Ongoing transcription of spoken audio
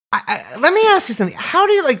Let me ask you something. How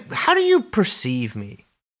do you perceive me,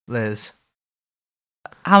 Liz?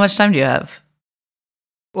 How much time do you have?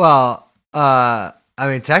 Well, I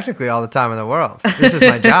mean, technically all the time in the world. This is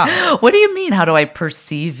my job. What do you mean? How do I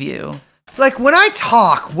perceive you? Like, when I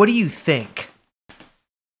talk, what do you think?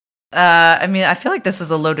 I mean, I feel like this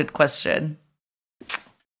is a loaded question.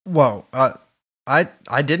 Whoa. I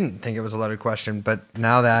didn't think it was a loaded question, but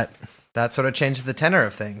now that sort of changes the tenor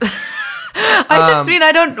of things. I just mean,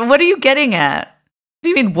 what are you getting at?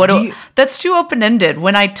 What do you mean? That's too open-ended.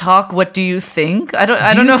 When I talk, what do you think? I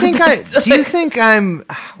don't know. Do you think I'm,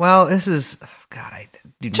 well, this is, oh God, I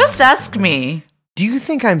do not just ask me. Do you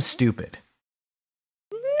think I'm stupid?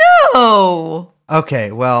 No.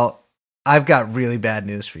 Okay, well, I've got really bad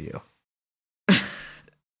news for you.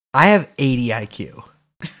 I have 80 IQ.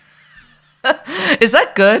 Is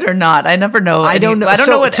that good or not? I never know. I don't know. I don't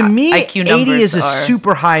know what to me, IQ 80 is a are.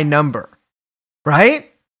 super high number, right?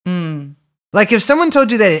 Like if someone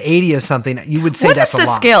told you that at 80 is something, you would say what that's a lot. What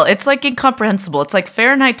is the scale? It's like incomprehensible. It's like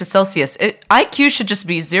Fahrenheit to Celsius. IQ should just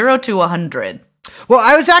be 0 to 100. Well,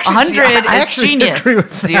 I was actually 100 is genius.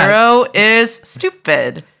 0 is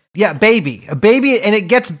stupid. Yeah, a baby, and it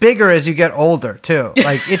gets bigger as you get older too.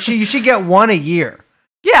 Like you should get one a year.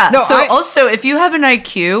 Yeah. No, also, if you have an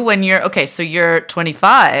IQ when so you're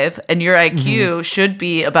 25, and your IQ should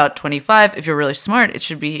be about 25. If you're really smart, it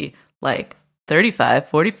should be like 35,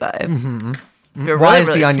 45. Mm-hmm. If you're Wise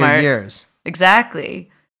really beyond smart, your years.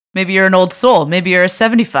 Exactly. Maybe you're an old soul. Maybe you're a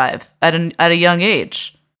 75 at a young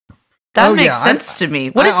age. That makes sense to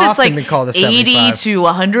me. What is this, like 80 to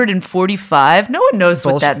 145? No one knows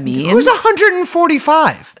what that means. Who's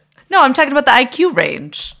 145? No, I'm talking about the IQ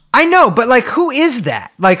range. I know, but like, who is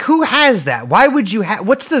that? Like, who has that? Why would you have?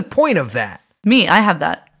 What's the point of that? Me, I have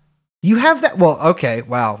that. You have that? Well, okay.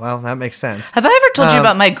 Wow. Well, that makes sense. Have I ever told you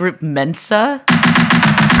about my group Mensa? Jeffrey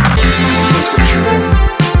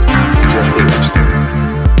Epstein.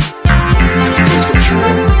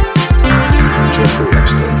 Jeffrey Epstein. Jeffrey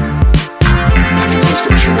Epstein.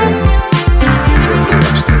 Jeffrey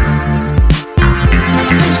Epstein.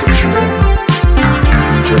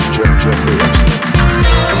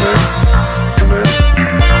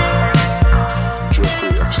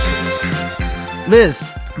 Liz,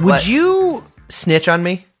 would you snitch on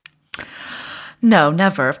me? No,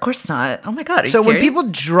 never. Of course not. Oh my God. So when people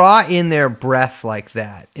draw in their breath like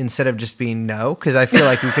that, instead of just being no, because I feel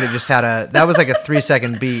like we could have just had that was like a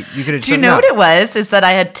 3-second beat. You could have. Do you know what it was? Is that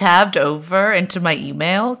I had tabbed over into my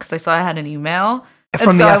email because I saw I had an email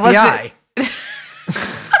from the FBI.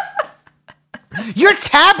 You're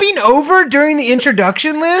tabbing over during the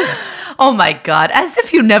introduction, Liz? Oh my God. As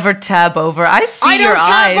if you never tab over. I see your eyes.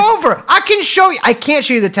 I don't tab over. I can show you. I can't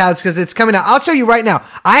show you the tabs because it's coming out. I'll tell you right now.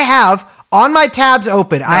 I have on my tabs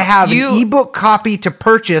open. I have an ebook copy to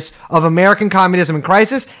purchase of American Communism in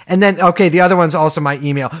Crisis. And then, the other one's also my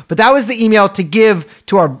email. But that was the email to give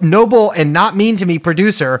to our noble and not mean to me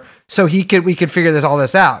producer so we could figure all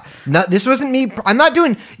this out. No, this wasn't me. I'm not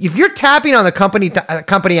doing. If you're tapping on the company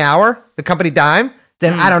hour, the company dime,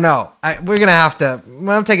 then I don't know. We're gonna have to.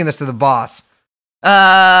 Well, I'm taking this to the boss.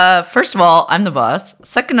 First of all, I'm the boss.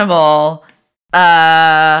 Second of all,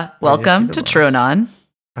 welcome to Tronon.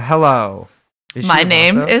 Hello. My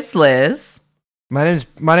name is Liz. My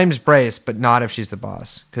name's Brace, but not if she's the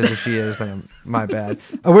boss. Because if she is, then my bad.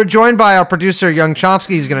 We're joined by our producer, Young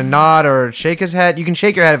Chomsky. He's going to nod or shake his head. You can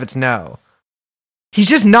shake your head if it's no. He's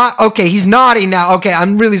just not. Okay, he's nodding now. Okay,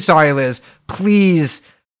 I'm really sorry, Liz. Please.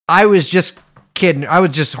 I was just kidding. I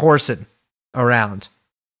was just horsing around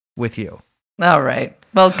with you. All right.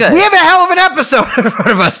 Well, good. We have a hell of an episode in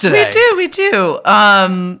front of us today. We do.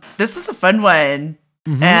 This was a fun one.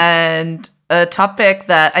 Mm-hmm. And a topic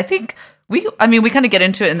that I think we kind of get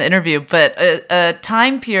into it in the interview, but a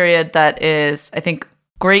time period that is, I think,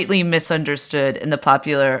 greatly misunderstood in the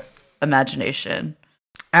popular imagination.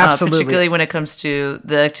 Absolutely. Particularly when it comes to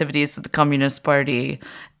the activities of the Communist Party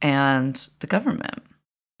and the government.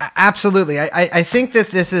 Absolutely. I think that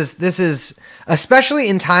this is especially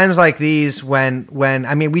in times like these when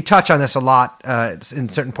we touch on this a lot in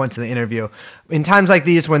certain points in the interview. In times like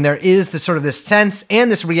these when there is this sense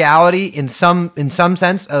and this reality in some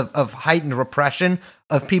sense of heightened repression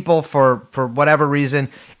of people for whatever reason,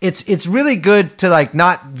 it's really good to like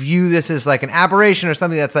not view this as like an aberration or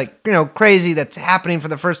something that's like, crazy that's happening for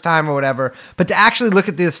the first time or whatever, but to actually look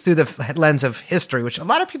at this through the lens of history, which a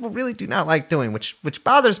lot of people really do not like doing, which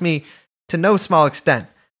bothers me to no small extent.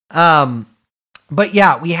 But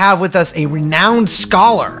yeah, we have with us a renowned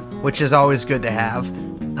scholar, which is always good to have.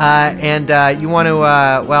 You want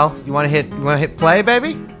to hit play,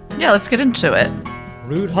 baby? Yeah, let's get into it.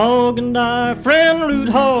 Root hog and I, friend root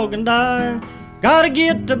hog and I, gotta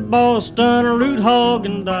get to Boston, root hog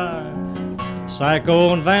and I.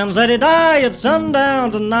 Psycho and Vanzetti die at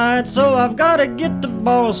sundown tonight, so I've gotta get to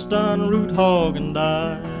Boston, root hog and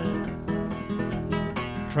I.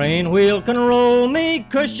 Train wheel can roll me,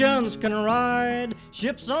 cushions can ride,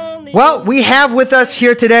 ships on the... Well, we have with us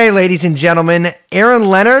here today, ladies and gentlemen, Aaron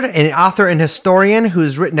Leonard, an author and historian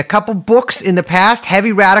who's written a couple books in the past,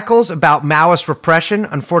 Heavy Radicals, about Maoist repression.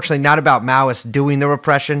 Unfortunately, not about Maoists doing the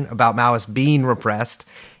repression, about Maoists being repressed,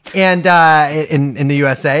 and in the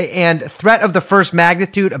USA, and Threat of the First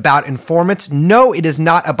Magnitude, about informants. No, it is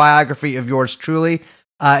not a biography of yours truly.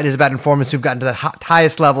 It is about informants who've gotten to the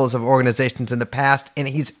highest levels of organizations in the past, and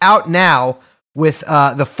he's out now with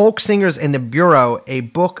The Folk Singers and the Bureau, a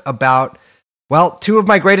book about, well, two of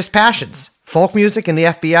my greatest passions, folk music and the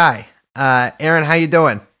FBI. Aaron, how you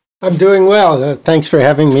doing? I'm doing well. Thanks for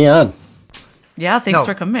having me on. Yeah, thanks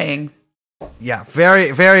for coming. Yeah,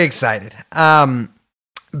 very, very excited.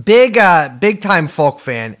 Big time folk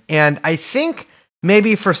fan, and I think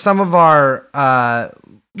maybe for some of our,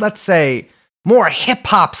 let's say, more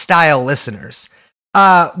hip-hop style listeners,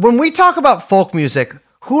 when we talk about folk music,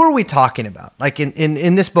 who are we talking about? Like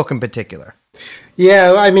in this book in particular?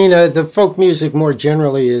 Yeah, I mean, the folk music more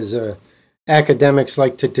generally is academics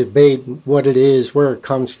like to debate what it is, where it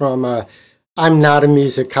comes from. I'm not a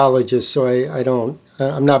musicologist, so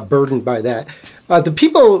I'm not burdened by that. The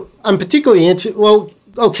people I'm particularly interested, well,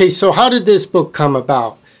 okay, so how did this book come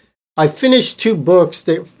about? I finished two books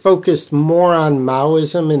that focused more on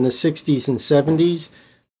Maoism in the 60s and 70s,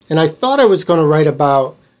 and I thought I was going to write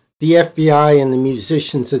about the FBI and the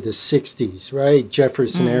musicians of the 60s, right?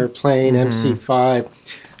 Jefferson Airplane, MC5.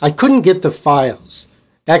 I couldn't get the files.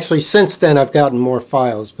 Actually, since then, I've gotten more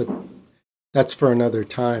files, but that's for another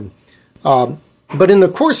time. But in the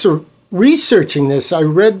course of researching this, I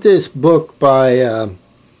read this book by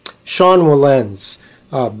Sean Wilentz,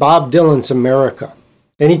 Bob Dylan's America.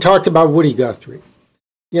 And he talked about Woody Guthrie.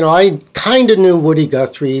 You know, I kind of knew Woody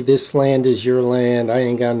Guthrie, this land is your land, I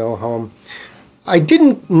ain't got no home. I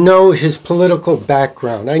didn't know his political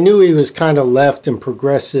background. I knew he was kind of left and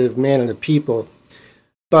progressive, man of the people.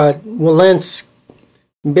 But Wilentz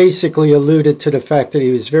basically alluded to the fact that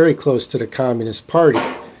he was very close to the Communist Party.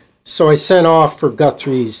 So I sent off for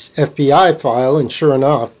Guthrie's FBI file, and sure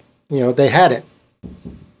enough, you know, they had it.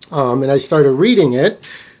 And I started reading it,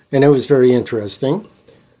 and it was very interesting.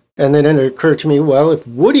 And then it occurred to me, well, if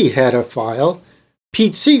Woody had a file,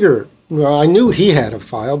 Pete Seeger, well, I knew he had a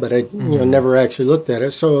file, but I never actually looked at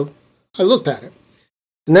it. So I looked at it.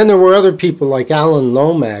 And then there were other people like Alan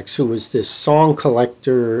Lomax, who was this song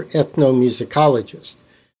collector, ethnomusicologist.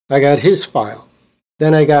 I got his file.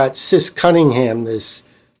 Then I got Sis Cunningham, this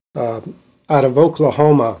out of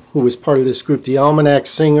Oklahoma, who was part of this group, the Almanac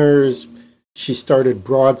Singers. She started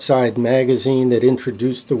Broadside magazine that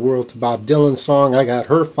introduced the world to Bob Dylan's song. I got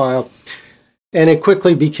her file. And it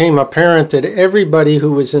quickly became apparent that everybody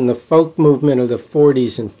who was in the folk movement of the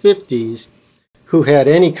 40s and 50s who had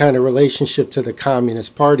any kind of relationship to the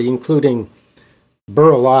Communist Party, including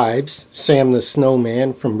Burl Ives, Sam the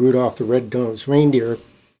Snowman from Rudolph the Red-Nosed Reindeer,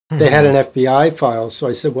 they had an FBI file. So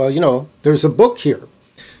I said, well, you know, there's a book here,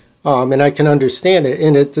 and I can understand it.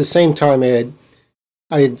 And at the same time,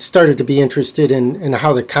 I had started to be interested in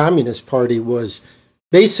how the Communist Party was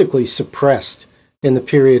basically suppressed in the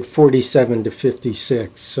period 47 to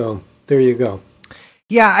 56. So there you go.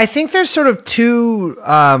 Yeah, I think there's sort of two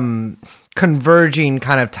converging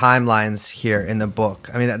kind of timelines here in the book.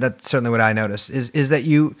 I mean, that's certainly what I noticed, is that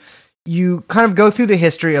you kind of go through the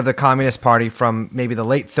history of the Communist Party from maybe the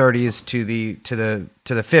late 30s to the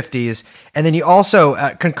 50s, and then you also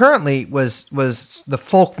concurrently was the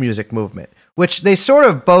folk music movement, which they sort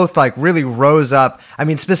of both like really rose up. I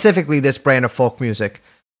mean, specifically this brand of folk music,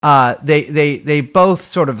 they both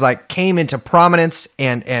sort of like came into prominence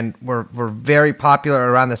and were very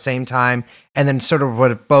popular around the same time, and then sort of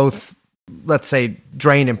were both, let's say,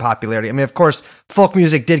 drained in popularity. I mean, of course, folk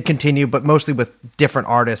music did continue, but mostly with different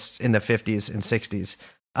artists in the 50s and 60s.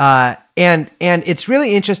 And it's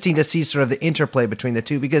really interesting to see sort of the interplay between the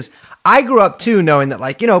two, because I grew up too knowing that,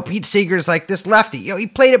 like, you know, Pete Seeger's like this lefty, you know, he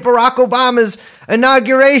played at Barack Obama's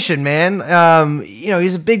inauguration, man. You know,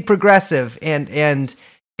 he's a big progressive, and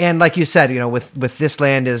like you said, you know, with this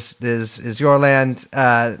land is your land,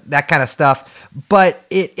 that kind of stuff. But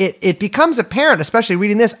it becomes apparent, especially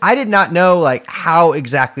reading this. I did not know like how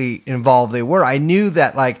exactly involved they were. I knew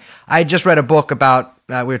that, like, I just read a book about,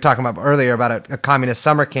 we were talking about earlier about a communist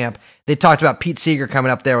summer camp. They talked about Pete Seeger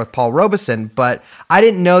coming up there with Paul Robeson, but I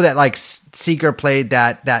didn't know that like Seeger played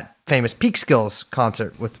that famous Peekskills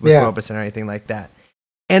concert with Robeson or anything like that.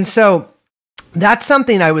 And so that's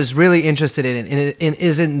something I was really interested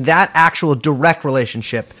is in that actual direct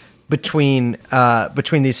relationship between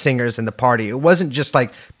these singers and the party. It wasn't just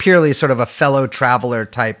like purely sort of a fellow traveler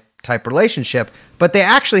type relationship, but they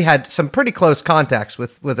actually had some pretty close contacts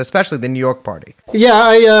with especially the New York party.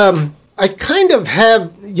 Yeah, I kind of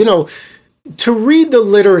have, to read the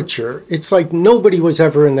literature, it's like nobody was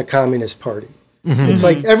ever in the Communist Party. Mm-hmm. It's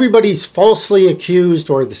like everybody's falsely accused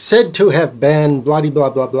or said to have been, blah, blah,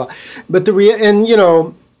 blah, blah. But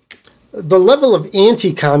the level of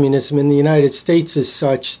anti-communism in the United States is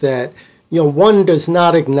such that, one does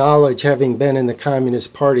not acknowledge having been in the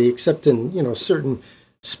Communist Party except in, certain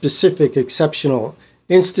specific exceptional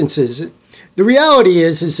instances. The reality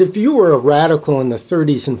is if you were a radical in the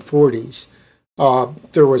 30s and 40s,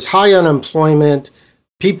 there was high unemployment,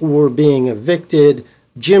 people were being evicted,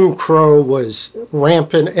 Jim Crow was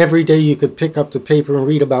rampant. Every day you could pick up the paper and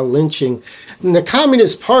read about lynching. And the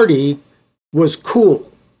Communist Party was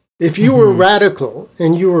cool. If you were radical,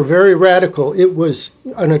 and you were very radical, it was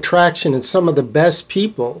an attraction, and some of the best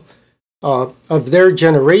people of their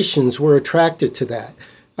generations were attracted to that.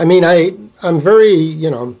 I mean, I'm very,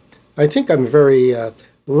 I think I'm very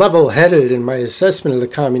level-headed in my assessment of the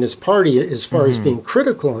Communist Party as far as being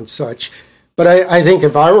critical and such. But I think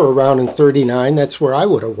if I were around in 39, that's where I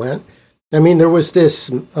would have went. I mean, there was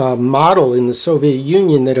this model in the Soviet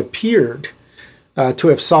Union that appeared to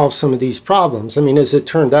have solved some of these problems. I mean, as it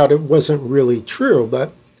turned out, it wasn't really true.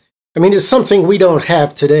 But, I mean, it's something we don't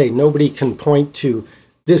have today. Nobody can point to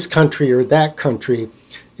this country or that country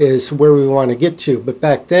is where we want to get to. But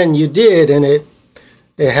back then you did, and it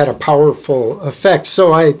had a powerful effect.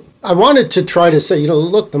 So I wanted to try to say,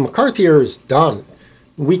 look, the McCarthy era is done.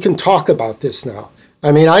 We can talk about this now.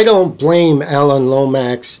 I mean, I don't blame Alan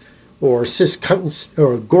Lomax or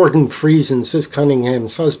Gordon Friesen, Sis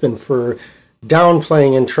Cunningham's husband, for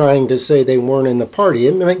downplaying and trying to say they weren't in the party.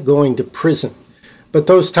 It meant going to prison. But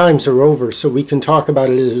those times are over, so we can talk about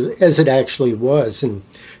it as it actually was. And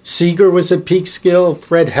Seeger was at Peekskill,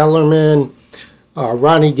 Fred Hellerman,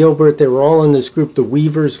 Ronnie Gilbert, they were all in this group, the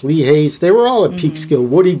Weavers, Lee Hayes, they were all at Peekskill.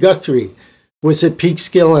 Woody Guthrie was at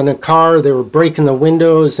Peekskill in a car. They were breaking the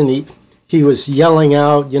windows, and he was yelling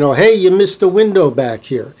out, hey, you missed a window back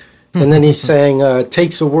here. And then he sang,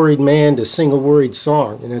 takes a worried man to sing a worried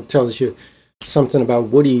song. And it tells you something about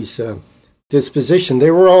Woody's disposition.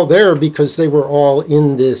 They were all there because they were all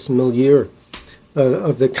in this milieu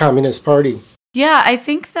of the Communist Party. Yeah, I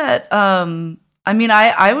think that,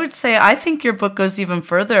 I would say I think your book goes even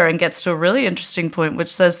further and gets to a really interesting point,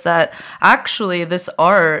 which says that actually this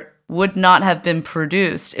art would not have been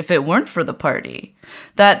produced if it weren't for the party.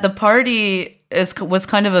 That the party was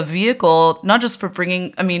kind of a vehicle, not just for for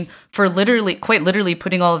quite literally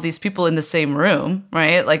putting all of these people in the same room,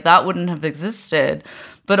 right? Like that wouldn't have existed.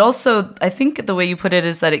 But also, I think the way you put it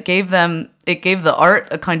is that it gave the art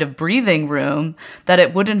a kind of breathing room that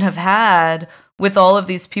it wouldn't have had with all of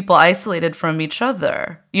these people isolated from each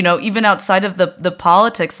other, even outside of the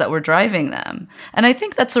politics that were driving them. And I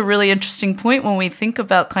think that's a really interesting point when we think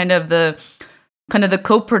about kind of the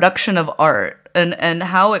co-production of art and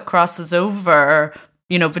how it crosses over,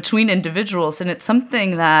 between individuals. And it's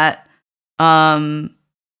something that,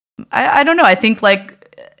 I don't know, I think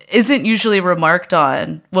isn't usually remarked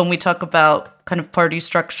on when we talk about kind of party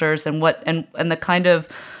structures and the kind of,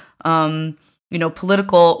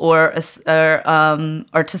 political or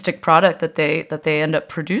artistic product that they end up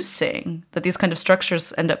producing, that these kind of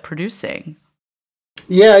structures end up producing.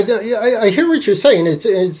 Yeah, I hear what you're saying.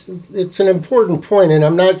 It's an important point, and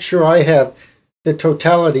I'm not sure I have the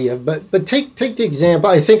totality of. But take the example.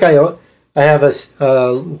 I think I have a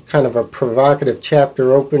kind of a provocative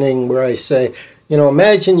chapter opening where I say,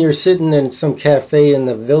 imagine you're sitting in some cafe in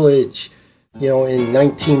the Village, in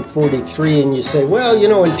 1943, and you say, well,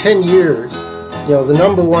 in 10 years. The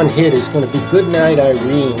number one hit is going to be Goodnight,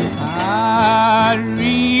 Irene.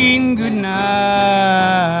 Irene, goodnight.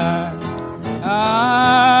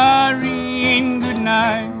 Irene,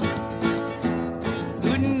 goodnight.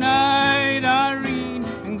 Goodnight, Irene,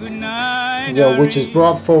 and goodnight. Which is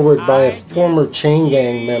brought forward by a former chain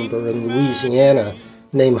gang member in Louisiana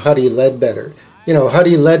named Huddy Ledbetter.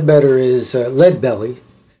 Huddy Ledbetter is Leadbelly.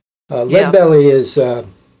 Leadbelly is...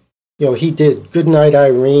 he did Goodnight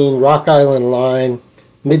Irene, Rock Island Line,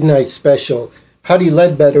 Midnight Special. Huddy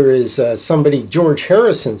Ledbetter is somebody George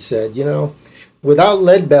Harrison said, without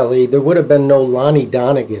Leadbelly, there would have been no Lonnie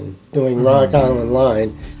Donegan doing Rock Island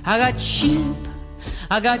Line. I got sheep,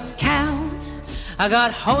 I got cows, I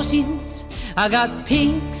got horses, I got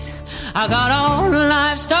pigs, I got all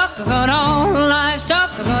livestock, I got all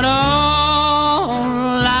livestock, I got all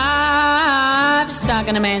livestock.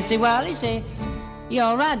 and the man say, well, he say, you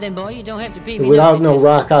all right then, boy, you don't have to pay me. Without no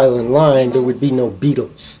Rock Island Line, there would be no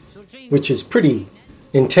Beatles, which is pretty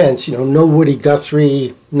intense. You know, no Woody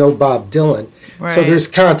Guthrie, no Bob Dylan. So Right. there's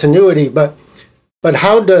continuity, but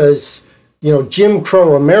how does, you know, Jim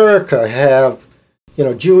Crow America have, you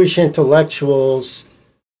know, Jewish intellectuals,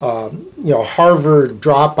 you know, Harvard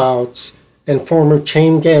dropouts and former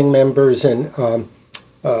chain gang members and,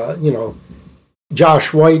 you know,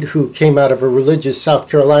 Josh White, who came out of a religious South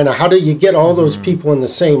Carolina. How do you get all those people in the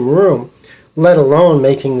same room, let alone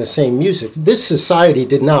making the same music? This society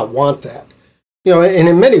did not want that. You know, and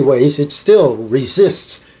in many ways, it still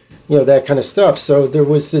resists, you know, that kind of stuff. So there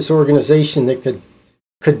was this organization that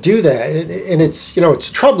could do that. And it's, you know,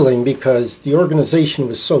 it's troubling because the organization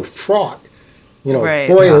was so fraught. You know, Right.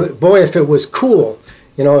 boy, if it was cool,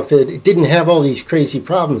 you know, if it didn't have all these crazy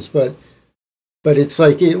problems, but it's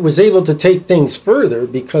like it was able to take things further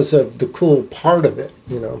because of the cool part of it,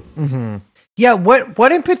 you know. Yeah,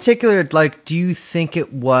 what in particular, like, do you think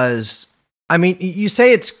it was? I mean, you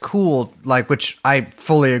say it's cool, like, which I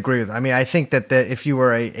fully agree with. I mean, I think that if you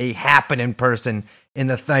were a happening person in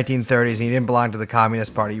the 1930s and you didn't belong to the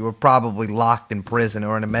Communist Party, you were probably locked in prison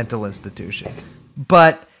or in a mental institution.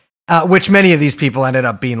 But which many of these people ended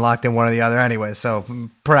up being locked in one or the other anyway, so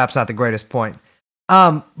perhaps not the greatest point.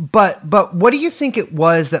 But what do you think it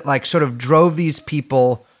was that, like, sort of drove these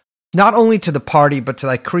people not only to the party, but to,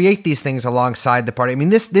 like, create these things alongside the party? I mean,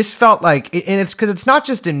 this felt like, and it's because it's not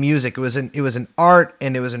just in music. It was in art,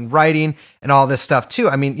 and it was in writing and all this stuff too.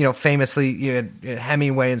 I mean, you know, famously, you had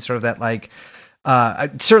Hemingway and sort of that, like,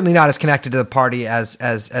 certainly not as connected to the party as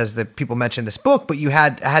the people mentioned in this book, but you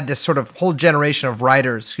had this sort of whole generation of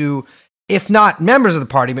writers who, if not members of the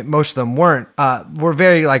party, but most of them weren't, were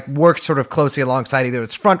very, like, worked sort of closely alongside either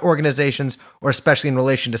its front organizations or especially in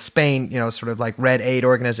relation to Spain, you know, sort of like Red Aid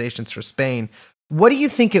organizations for Spain. What do you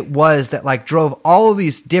think it was that, like, drove all of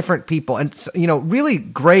these different people and, you know, really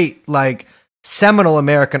great, like, seminal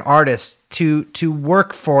American artists to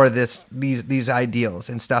work for these ideals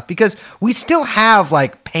and stuff? Because we still have,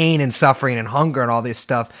 like, pain and suffering and hunger and all this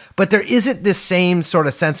stuff, but there isn't this same sort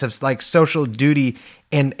of sense of, like, social duty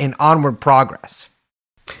and onward progress.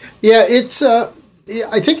 Yeah, it's.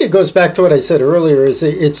 I think it goes back to what I said earlier. Is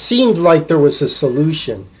it seemed like there was a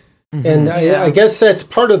solution, and I guess that's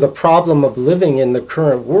part of the problem of living in the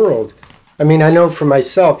current world. I mean, I know for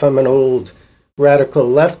myself, I'm an old radical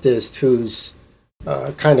leftist who's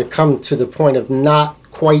kind of come to the point of not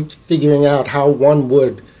quite figuring out how one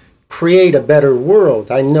would create a better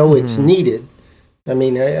world. I know it's needed. I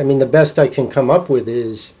mean, the best I can come up with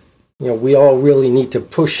is, you know, we all really need to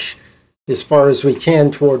push as far as we can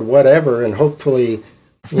toward whatever, and hopefully,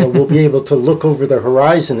 you know, we'll be able to look over the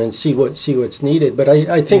horizon and see what's needed. But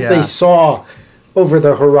I think they saw over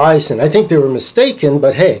the horizon. I think they were mistaken,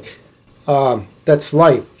 but hey, that's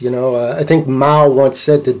life, you know. I think Mao once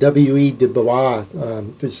said to W.E. Du Bois,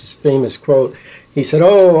 there's this famous quote. He said,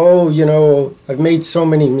 "Oh, you know, I've made so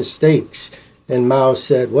many mistakes," and Mao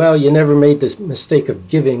said, "Well, you never made this mistake of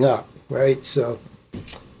giving up, right?" So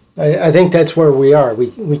I think that's where we are.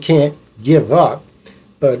 We can't give up,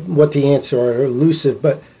 but what the answer are elusive.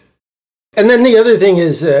 But and then the other thing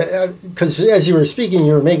is, because as you were speaking,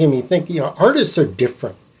 you were making me think, you know, artists are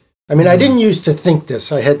different. I mean, I didn't used to think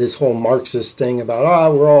this. I had this whole Marxist thing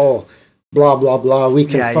about, we're all blah, blah, blah. We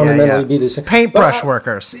can fundamentally be the same. Paintbrush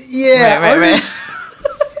workers. Yeah,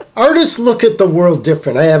 artists look at the world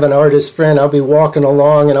different. I have an artist friend. I'll be walking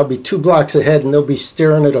along and I'll be 2 blocks ahead and they'll be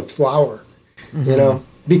staring at a flower, you know,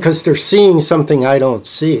 because they're seeing something I don't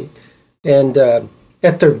see. And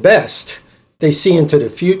at their best, they see into the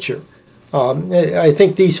future. I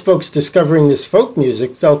think these folks discovering this folk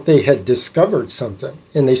music felt they had discovered something,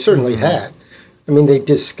 and they certainly had. I mean, they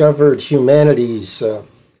discovered humanity's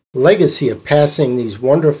legacy of passing these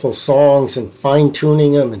wonderful songs and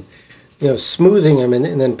fine-tuning them and, you know, smoothing them and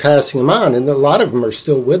then passing them on, and a lot of them are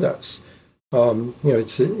still with us. You know,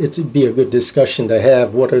 it'd be a good discussion to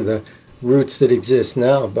have. What are the roots that exist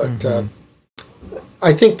now? But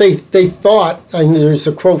I think they thought, I mean, there's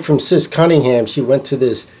a quote from Sis Cunningham. She went to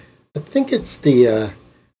this, I think it's this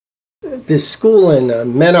school in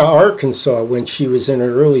Mena, Arkansas, when she was in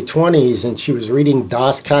her early 20s, and she was reading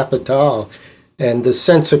Das Kapital, and the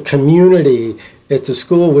sense of community at the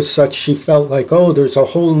school was such she felt like, oh, there's a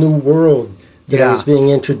whole new world that I was being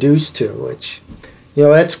introduced to, which, you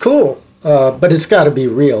know, that's cool, but it's got to be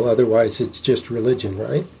real, otherwise it's just religion,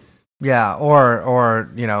 right? Yeah, or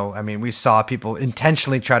you know, I mean, we saw people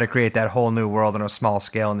intentionally try to create that whole new world on a small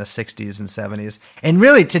scale in the 60s and 70s, and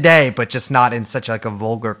really today, but just not in such like a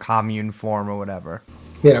vulgar commune form or whatever.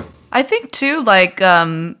 Yeah. I think too, like,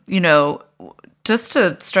 you know, just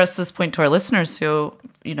to stress this point to our listeners who,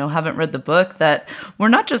 haven't read the book, that we're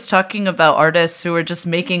not just talking about artists who are just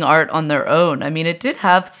making art on their own. I mean, it did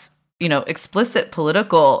have, explicit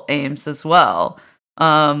political aims as well,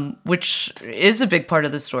 which is a big part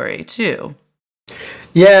of the story too.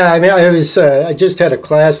 Yeah, I mean, I just had a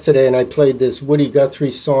class today, and I played this Woody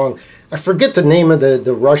Guthrie song. I forget the name of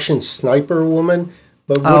the Russian sniper woman,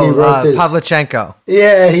 but Woody wrote this. Pavlichenko.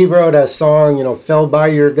 Yeah, he wrote a song, fell by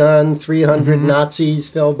your gun, 300 Nazis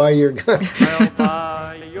fell by your gun. Fell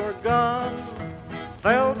by your gun,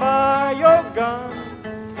 fell by your gun,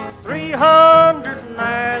 300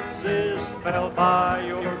 Nazis fell by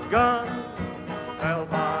your gun, fell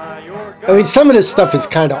by your gun. I mean, some of this stuff is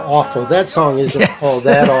kind of awful. That song isn't all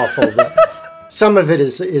that awful, but some of it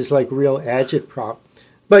is like real agitprop.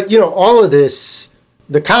 But, all of this,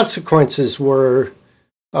 the consequences were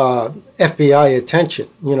FBI attention.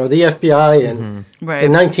 The FBI in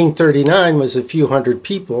 1939 was a few hundred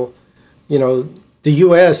people. The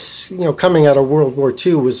U.S., coming out of World War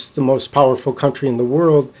II, was the most powerful country in the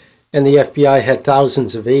world, and the FBI had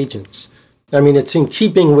thousands of agents. I mean, it's in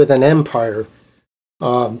keeping with an empire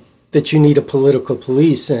that you need a political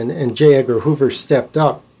police, and J. Edgar Hoover stepped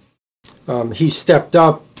up. He stepped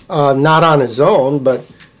up not on his own, but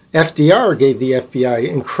FDR gave the FBI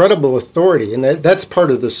incredible authority, and that's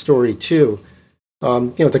part of the story too.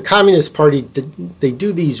 The Communist Party, they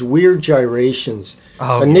do these weird gyrations.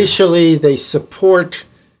 Initially, they support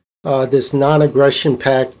this non-aggression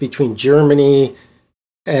pact between Germany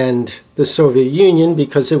and the Soviet Union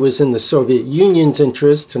because it was in the Soviet Union's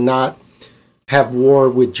interest to not have war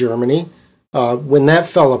with Germany. When that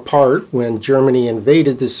fell apart, when Germany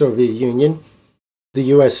invaded the Soviet Union,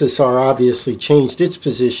 the USSR obviously changed its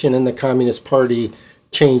position, and the Communist Party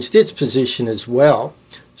changed its position as well.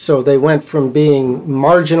 So they went from being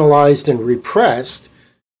marginalized and repressed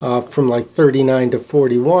from like 39 to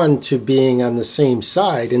 41 to being on the same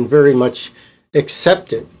side and very much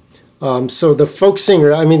accepted. So the folk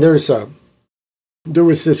singer, I mean, there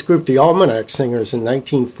was this group, the Almanac Singers, in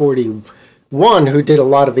 1941 who did a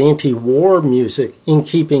lot of anti-war music in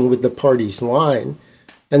keeping with the party's line.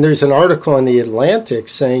 And there's an article in The Atlantic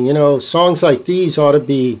saying, songs like these ought to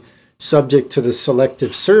be subject to the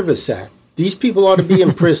Selective Service Act. These people ought to be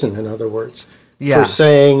in prison, in other words, for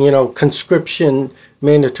saying, conscription,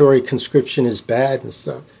 mandatory conscription is bad and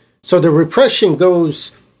stuff. So the repression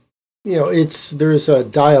goes, there's a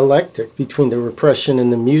dialectic between the repression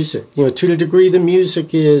and the music. To the degree the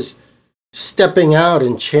music is stepping out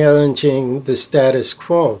and challenging the status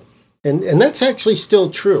quo. And that's actually still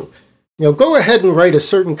true. Go ahead and write a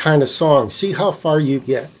certain kind of song. See how far you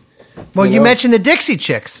get. Well, you mentioned the Dixie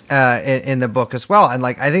Chicks in the book as well. And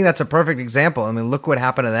I think that's a perfect example. I mean, look what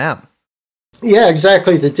happened to them. Yeah,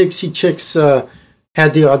 exactly. The Dixie Chicks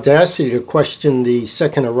had the audacity to question the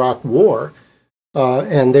Second Iraq War.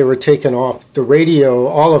 And they were taken off the radio,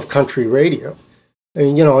 all of country radio.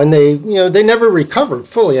 And, and they never recovered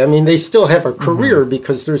fully. I mean, they still have a career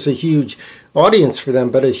because there's a huge audience for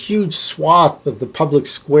them, but a huge swath of the public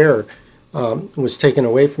square was taken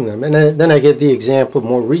away from them. And then I give the example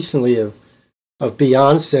more recently of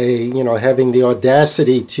Beyonce, having the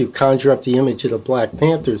audacity to conjure up the image of the Black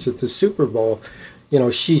Panthers at the Super Bowl.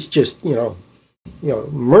 She's just,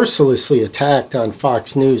 mercilessly attacked on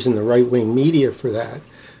Fox News and the right-wing media for that.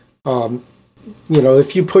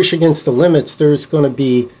 If you push against the limits, there's going to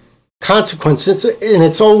be consequences, and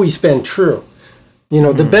it's always been true.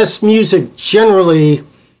 The best music generally,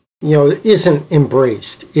 isn't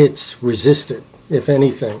embraced. It's resisted, if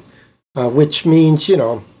anything, which means,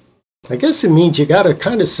 I guess it means you got to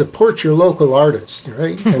kind of support your local artists,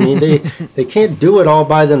 right? I mean, they can't do it all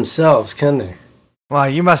by themselves, can they? Well,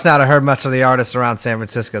 you must not have heard much of the artists around San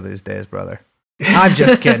Francisco these days, brother. I'm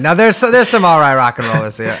just kidding. Now, there's some all right rock and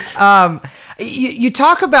rollers here. You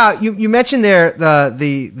talk about you mentioned there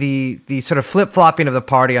the sort of flip flopping of the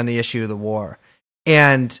party on the issue of the war,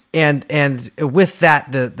 and with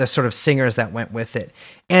that the sort of singers that went with it.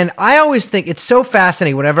 And I always think it's so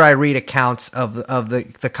fascinating whenever I read accounts of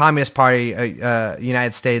the Communist Party,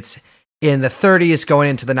 United States in the 30s going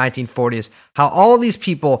into the 1940s, how all of these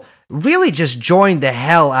people really just joined the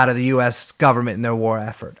hell out of the U.S. government in their war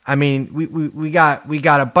effort. I mean, we got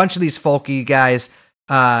a bunch of these folky guys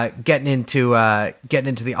getting into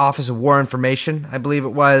the Office of War Information, I believe it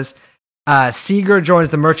was. Seeger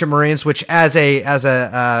joins the Merchant Marines, which as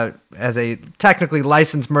a technically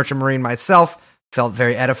licensed Merchant Marine myself, felt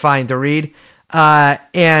very edifying to read. Or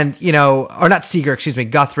not Seeger, excuse me,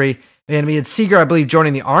 Guthrie. And we had Seeger, I believe,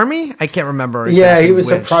 joining the Army. I can't remember exactly he was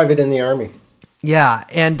which. a private in the Army. Yeah,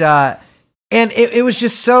 and And it was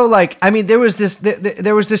just so like, I mean, there was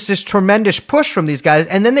this tremendous push from these guys.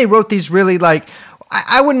 And then they wrote these really like,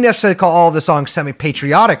 I wouldn't necessarily call all the songs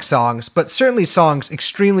semi-patriotic songs, but certainly songs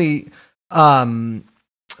extremely behind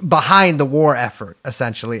the war effort,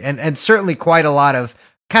 essentially. And certainly quite a lot of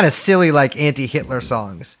kind of silly, like anti-Hitler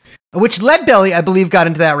songs, which Leadbelly, I believe, got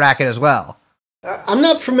into that racket as well. I'm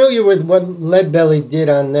not familiar with what Leadbelly did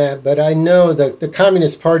on that, but I know that the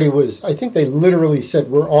Communist Party was, I think they literally said,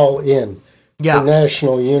 we're all in. For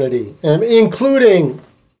national unity, including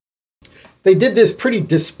they did this pretty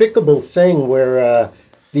despicable thing where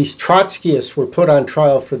these Trotskyists were put on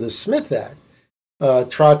trial for the Smith Act.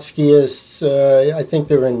 Trotskyists, I think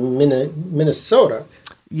they're in Minnesota.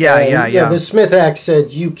 Yeah. The Smith Act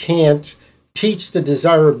said you can't teach the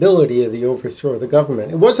desirability of the overthrow of the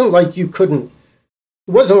government. It wasn't like you couldn't.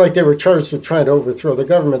 It wasn't like they were charged with trying to overthrow the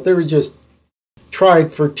government. They were just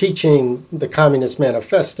tried for teaching the Communist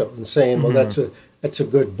Manifesto and saying, well, that's a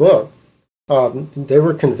good book. They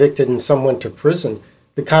were convicted and some went to prison.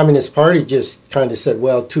 The Communist Party just kind of said,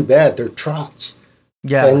 well, too bad, they're trots.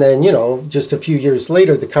 Yeah. And then, just a few years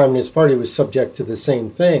later, the Communist Party was subject to the same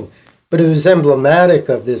thing. But it was emblematic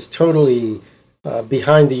of this totally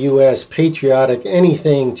behind the U.S., patriotic,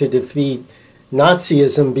 anything to defeat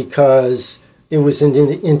Nazism because it was in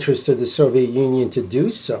the interest of the Soviet Union to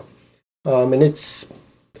do so. And it's,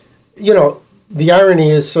 the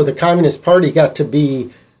irony is, so the Communist Party got to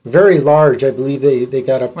be very large. I believe they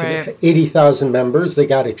got up to 80,000 members. They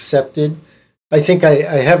got accepted. I think I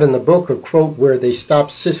have in the book a quote where they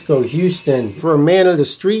stopped Cisco Houston for a man of the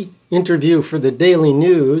street interview for the Daily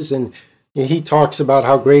News. And he talks about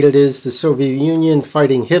how great it is, the Soviet Union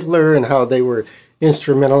fighting Hitler and how they were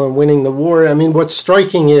instrumental in winning the war. I mean, what's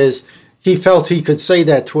striking is he felt he could say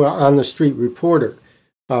that to an on-the-street reporter.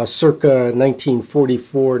 Circa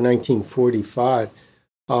 1944, 1945,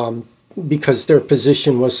 because their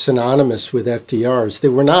position was synonymous with FDR's. They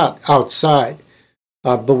were not outside,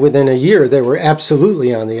 but within a year they were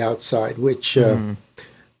absolutely on the outside, which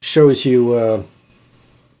shows you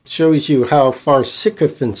how far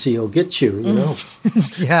sycophancy will get you.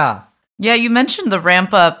 Yeah. Yeah, you mentioned the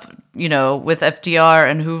ramp up, with FDR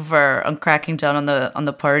and Hoover on cracking down on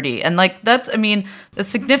the party. And like that's, I mean, the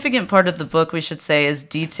significant part of the book, we should say, is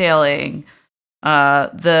detailing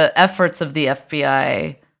the efforts of the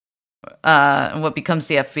FBI and what becomes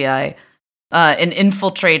the FBI in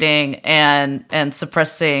infiltrating and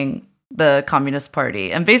suppressing the Communist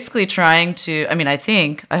Party and basically trying to,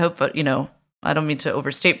 I hope, I don't mean to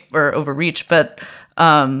overstate or overreach, but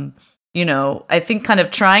I think kind of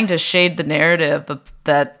trying to shade the narrative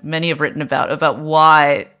that many have written about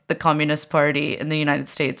why the Communist Party in the United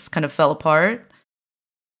States kind of fell apart.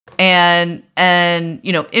 And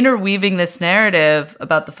interweaving this narrative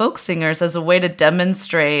about the folk singers as a way to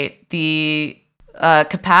demonstrate the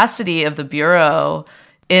capacity of the Bureau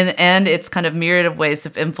and its kind of myriad of ways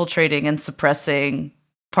of infiltrating and suppressing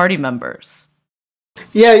party members.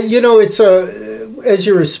 Yeah, it's as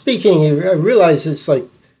you were speaking, I realized it's like,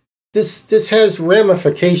 This has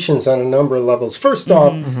ramifications on a number of levels. First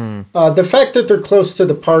off, the fact that they're close to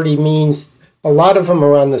the party means a lot of them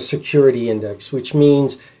are on the security index, which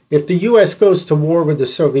means if the U.S. goes to war with the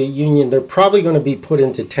Soviet Union, they're probably going to be put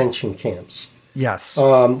in detention camps. Yes.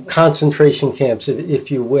 Concentration camps, if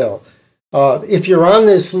you will. If you're on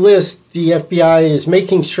this list, the FBI is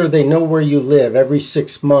making sure they know where you live every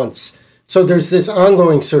 6 months. So there's this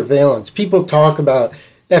ongoing surveillance. People talk about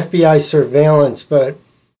FBI surveillance, but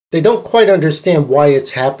they don't quite understand why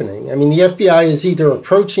it's happening. I mean, the FBI is either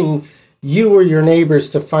approaching you or your neighbors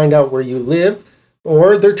to find out where you live,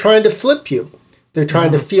 or they're trying to flip you. They're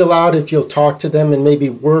trying to feel out if you'll talk to them and maybe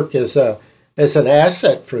work as an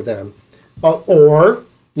asset for them. Or,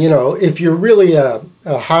 if you're really a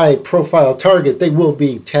high-profile target, they will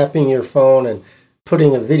be tapping your phone and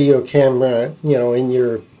putting a video camera,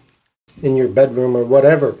 in your bedroom or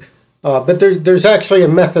whatever. But there's actually a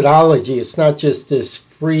methodology. It's not just this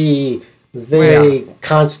free, vague,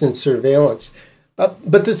 constant surveillance.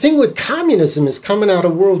 But the thing with communism is coming out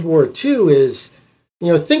of World War II is,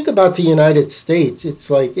 think about the United States. It's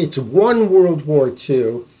like it's won World War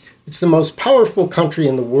II. It's the most powerful country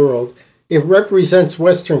in the world. It represents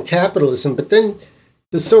Western capitalism. But then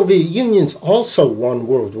the Soviet Union's also won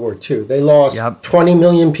World War II. They lost 20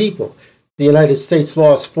 million people. The United States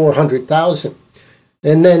lost 400,000.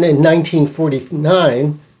 And then in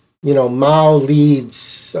 1949, Mao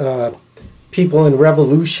leads people in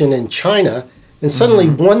revolution in China, and suddenly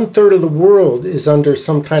 1/3 of the world is under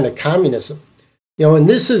some kind of communism. And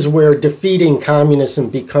this is where defeating communism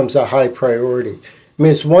becomes a high priority. I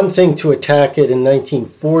mean, it's one thing to attack it in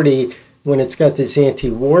 1940 when it's got this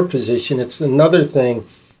anti-war position. It's another thing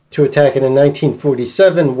to attack it in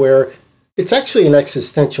 1947, where it's actually an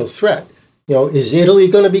existential threat. You know, is Italy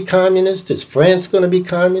going to be communist? Is France going to be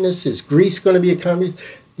communist? Is Greece going to be a communist?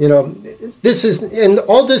 You know, this is, and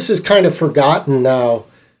all this is kind of forgotten now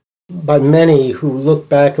by many who look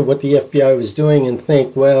back at what the FBI was doing and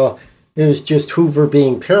think, well, it was just Hoover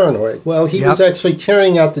being paranoid. Well, he was actually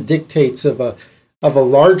carrying out the dictates of a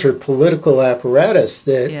larger political apparatus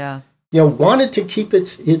that you know, wanted to keep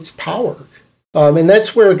its power. And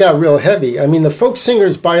that's where it got real heavy. I mean, the folk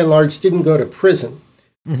singers, by and large, didn't go to prison,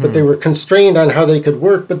 but they were constrained on how they could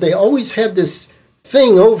work. But they always had this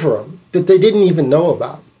thing over them that they didn't even know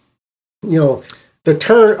about. You know, a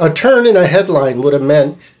turn in a headline would have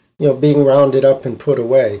meant, you know, being rounded up and put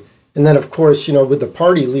away. And then, of course, you know, with the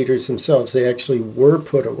party leaders themselves, they actually were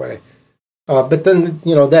put away. But then,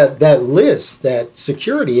 you know, that list, that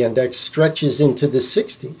security index, stretches into the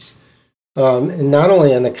 60s. And not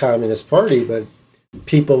only on the Communist Party, but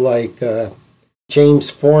people like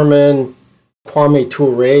James Foreman, Kwame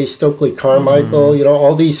Ture, Stokely Carmichael, you know,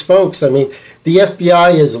 all these folks. I mean, the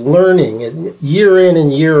FBI is learning year in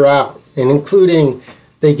and year out, and including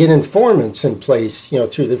they get informants in place, you know,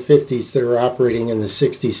 through the 50s that are operating in the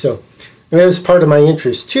 60s. So I mean, that was part of my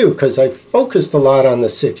interest, too, because I focused a lot on the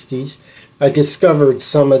 60s. I discovered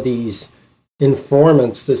some of these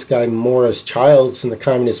informants, this guy Morris Childs in the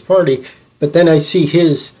Communist Party, but then I see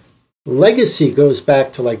his legacy goes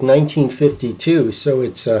back to like 1952. So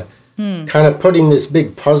it's kind of putting this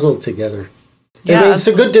big puzzle together. Yeah, I mean, it's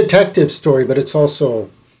a good detective story, but it's also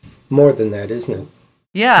more than that, isn't it?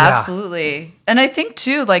 Yeah, absolutely. And I think,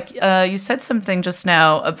 too, like you said something just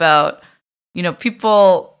now about, you know,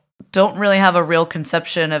 people don't really have a real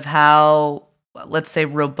conception of how, let's say,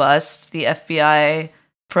 robust the FBI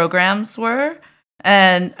programs were.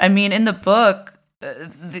 And I mean, in the book,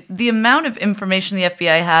 the amount of information the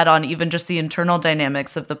FBI had on even just the internal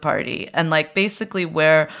dynamics of the party and like basically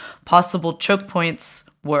where possible choke points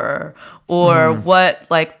were or what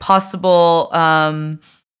like possible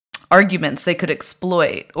arguments they could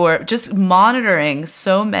exploit or just monitoring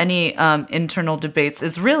so many internal debates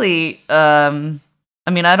is really, I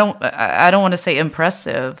mean, I don't want to say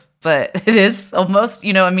impressive, but it is almost,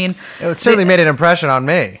 you know, I mean. It certainly made an impression on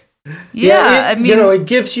me. Yeah, I mean. You know, it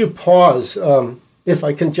gives you pause. If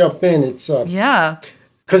I can jump in, it's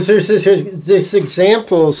because there's this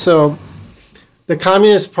example. So the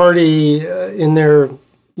Communist Party in their,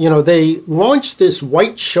 you know, they launched this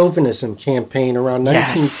white chauvinism campaign around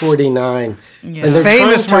 1949. Yeah. And the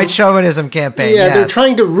famous white chauvinism campaign. Yeah, they're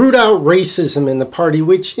trying to root out racism in the party,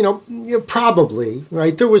 which, you know, probably,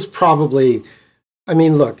 right? There was probably, I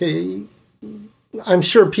mean, look, I'm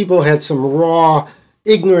sure people had some raw,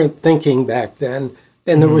 ignorant thinking back then.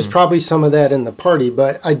 And there was probably some of that in the party,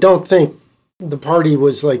 but I don't think the party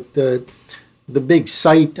was like the big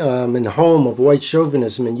site and home of white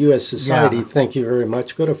chauvinism in U.S. society. Yeah. Thank you very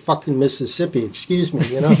much. Go to fucking Mississippi, excuse me,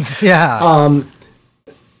 you know?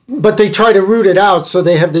 But they try to root it out, so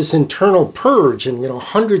they have this internal purge, and, you know,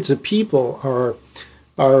 hundreds of people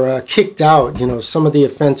are kicked out. You know, some of the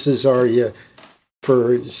offenses are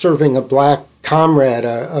for serving a black comrade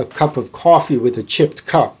a cup of coffee with a chipped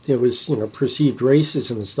cup. It was, you know, perceived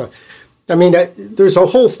racism and stuff. I mean, there's a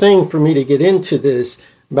whole thing for me to get into this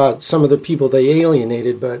about some of the people they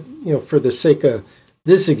alienated, but, you know, for the sake of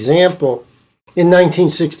this example, in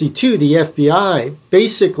 1962, the FBI,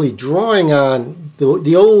 basically drawing on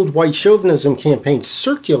the old white chauvinism campaign,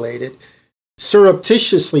 circulated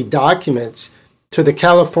surreptitiously documents to the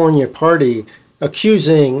California Party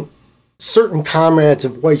accusing certain comrades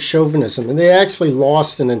of white chauvinism, and they actually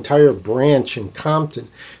lost an entire branch in Compton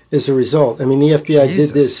as a result. I mean, the FBI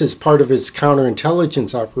did this as part of its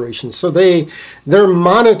counterintelligence operation. So they're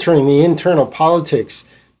monitoring the internal politics,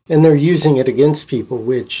 and they're using it against people,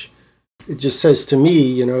 which it just says to me,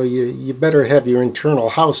 you know, you better have your internal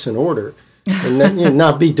house in order and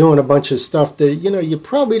not be doing a bunch of stuff that, you know, you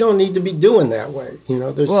probably don't need to be doing that way. You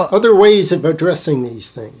know, there's other ways of addressing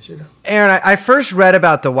these things, you know. Aaron, I first read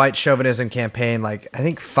about the white chauvinism campaign, like, I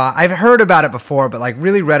think I've heard about it before, but like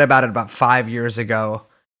really read about it about 5 years ago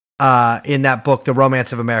in that book, The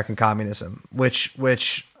Romance of American Communism, which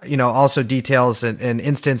you know, also details an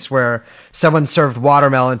instance where someone served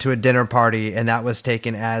watermelon to a dinner party, and that was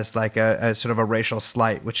taken as like a sort of a racial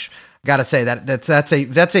slight, which gotta say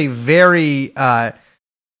that's a very that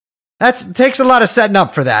takes a lot of setting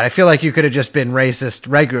up for that. I feel like you could have just been racist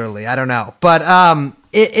regularly. I don't know, but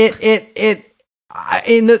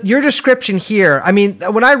your description here, I mean,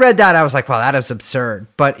 when I read that, I was like, wow, that is absurd.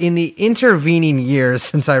 But in the intervening years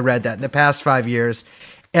since I read that, in the past 5 years,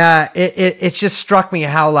 it just struck me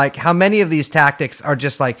how many of these tactics are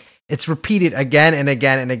just like, it's repeated again and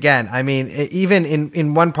again and again. I mean, even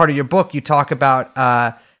in one part of your book, you talk about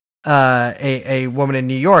a woman in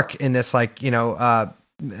New York in this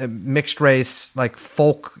mixed race, like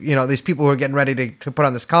folk, these people who are getting ready to put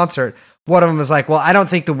on this concert. One of them is like, well, I don't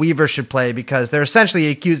think the Weavers should play because they're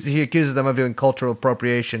essentially he accuses them of doing cultural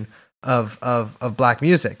appropriation of black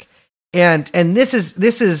music. And this is,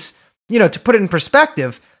 to put it in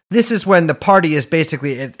perspective, this is when the party is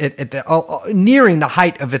basically nearing the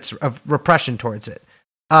height of repression towards it.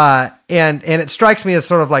 And it strikes me as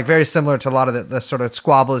sort of like very similar to a lot of the sort of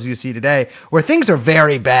squabbles you see today, where things are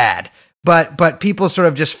very bad, but people sort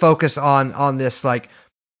of just focus on this, like,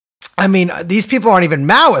 I mean, these people aren't even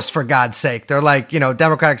Maoists, for God's sake. They're like,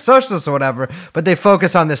 democratic socialists or whatever, but they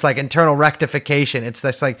focus on this like internal rectification. It's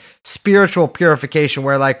this like spiritual purification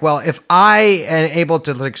where like, well, if I am able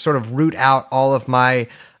to like sort of root out all of my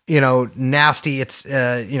nasty,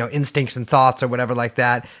 instincts and thoughts or whatever like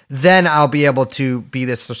that, then I'll be able to be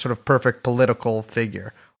this sort of perfect political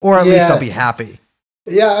figure, or at least I'll be happy.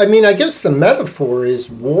 Yeah, I mean, I guess the metaphor is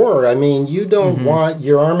war. I mean, you don't want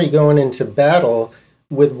your army going into battle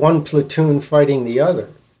with one platoon fighting the other.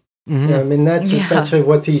 I mean, that's essentially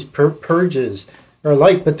what these purges are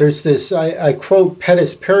like. But there's this, I quote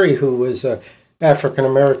Pettis Perry, who was an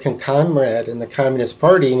African-American comrade in the Communist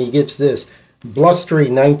Party, and he gives this blustery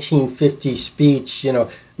 1950 speech. I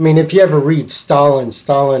mean, if you ever read Stalin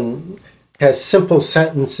has simple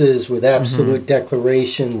sentences with absolute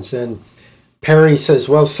declarations, and Perry says,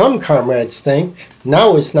 well, some comrades think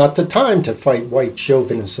now is not the time to fight white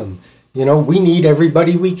chauvinism. We need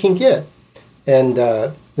everybody we can get. And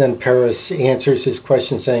then Paris answers his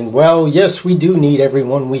question saying, well, yes, we do need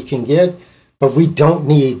everyone we can get, but we don't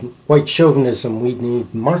need white chauvinism. We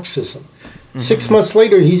need Marxism. 6 months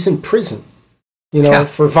later, he's in prison.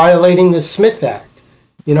 For violating the Smith Act.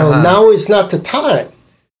 Now is not the time.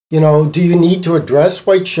 Do you need to address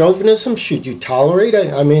white chauvinism? Should you tolerate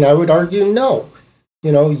it? I mean, I would argue no.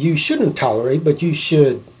 You shouldn't tolerate, but you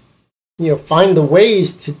should, find the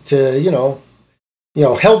ways to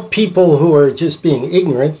help people who are just being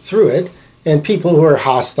ignorant through it, and people who are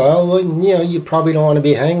hostile. Well, you probably don't want to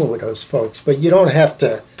be hanging with those folks, but you don't have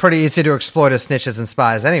to. Pretty easy to exploit as snitches and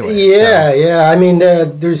spies anyway. Yeah. I mean,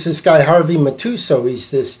 there's this guy, Harvey Matusow.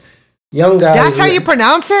 He's this young guy. That's how you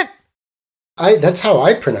pronounce it? That's how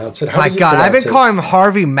I pronounce it. How My do you God, I've been pronounce it? calling him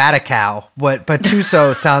Harvey Matakow, but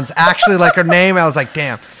Matusow sounds actually like her name. I was like,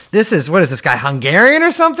 damn, what is this guy, Hungarian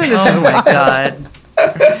or something? This is Oh my God.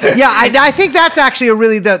 Yeah, I think that's actually a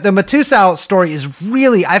really, the Matusow story is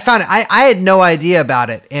really, I found it, I had no idea about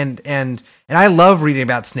it, and I love reading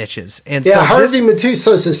about snitches. And Yeah, so Harvey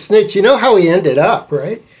Matusow's a snitch. You know how he ended up,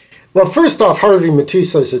 right? Well, first off, Harvey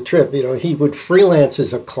Matusow's a trip. He would freelance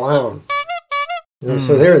as a clown.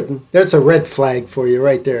 So there's a red flag for you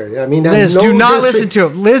right there. I mean, Liz, do not listen to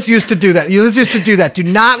him. Liz used to do that. Liz used to do that. Do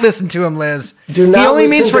not listen to him, Liz. Do not he only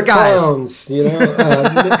listen means to for guys. clowns,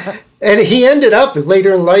 and he ended up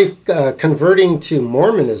later in life converting to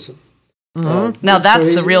Mormonism. Now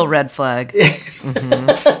that's the real red flag.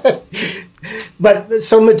 But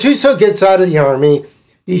so Matusow gets out of the army.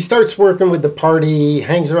 He starts working with the party,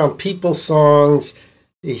 hangs around people's songs.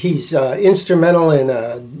 He's instrumental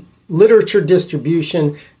in literature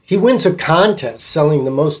distribution. He wins a contest selling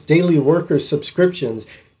the most daily worker subscriptions,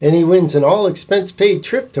 and he wins an all-expense-paid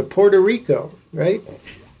trip to Puerto Rico, right?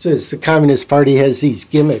 So the Communist Party has these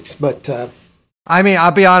gimmicks, but... I mean,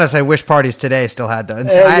 I'll be honest, I wish parties today still had those.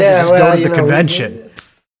 I had to just go to the convention.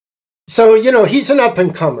 So, he's an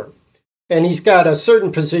up-and-comer, and he's got a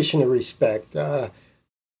certain position of respect.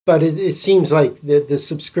 But it seems like the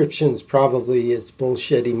subscriptions probably is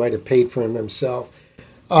bullshit. He might have paid for them himself.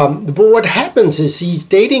 But what happens is he's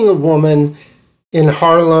dating a woman in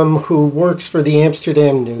Harlem who works for the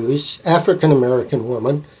Amsterdam News, African-American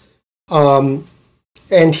woman,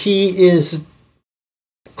 and he is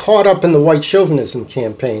caught up in the white chauvinism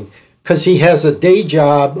campaign because he has a day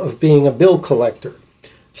job of being a bill collector.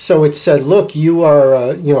 So it said, look, you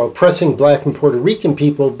are oppressing black and Puerto Rican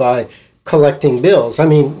people by collecting bills. I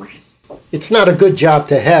mean, it's not a good job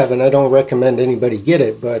to have, and I don't recommend anybody get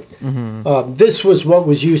it, but this was what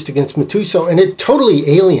was used against Matusow, and it totally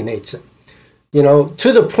alienates him,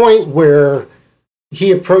 to the point where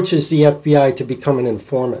he approaches the FBI to become an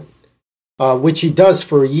informant, which he does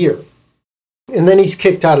for a year. And then he's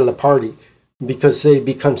kicked out of the party because they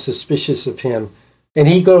become suspicious of him. And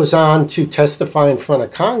he goes on to testify in front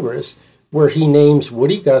of Congress, where he names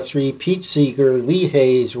Woody Guthrie, Pete Seeger, Lee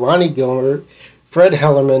Hayes, Ronnie Gilbert, Fred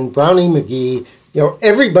Hellerman, Brownie McGee,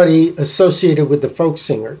 everybody associated with the folk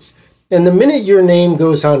singers. And the minute your name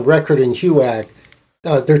goes on record in HUAC,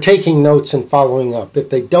 they're taking notes and following up. If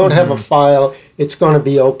they don't have a file, it's going to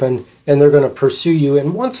be open, and they're going to pursue you.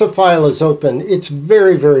 And once a file is open, it's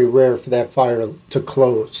very, very rare for that file to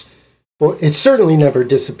close. Well, it certainly never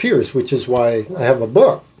disappears, which is why I have a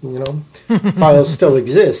book. Files still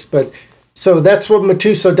exist. But so that's what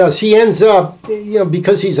Matusow does. He ends up,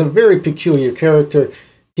 because he's a very peculiar character,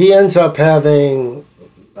 he ends up having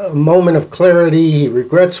a moment of clarity. He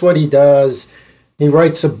regrets what he does. He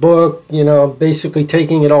writes a book, basically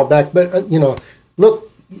taking it all back. But,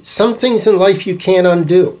 look, some things in life you can't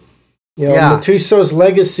undo. Matusow's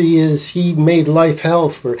legacy is he made life hell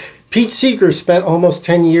for... Pete Seeger spent almost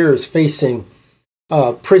 10 years facing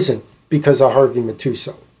prison because of Harvey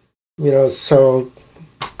Matusow. So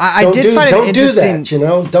I did find it don't do interesting.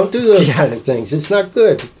 that, Don't do those kind of things. It's not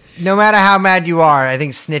good. No matter how mad you are, I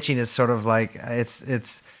think snitching is sort of like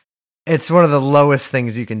it's one of the lowest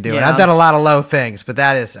things you can do. And I've done a lot of low things, but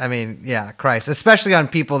that is, Christ, especially on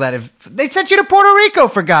people they sent you to Puerto Rico,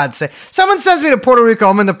 for God's sake. Someone sends me to Puerto Rico,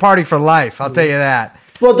 I'm in the party for life. I'll tell you that.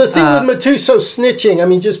 Well, the thing with Matusow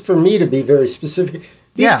snitching, just for me to be very specific,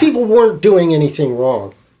 these people weren't doing anything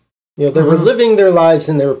wrong. They were living their lives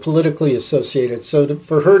and they were politically associated. So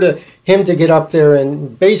for him to get up there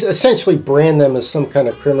and essentially brand them as some kind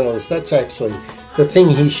of criminals, that's actually the thing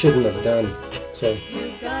he shouldn't have done. So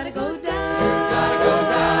You gotta go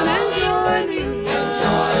down and join the union.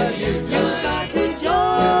 You got to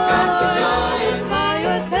join by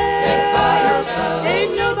yourself.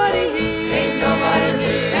 Ain't nobody here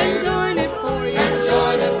can join it for you.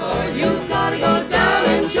 You gotta go down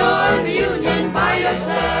and join the union by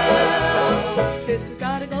yourself. Sisters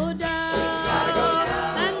gotta go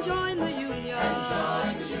down and join the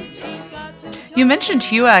union. She's got to join. You mentioned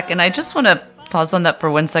HUAC, and I just want to pause on that for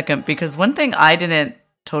 1 second, because one thing I didn't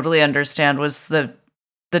totally understand was the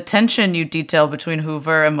tension you detail between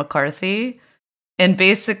Hoover and McCarthy, and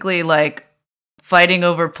basically like fighting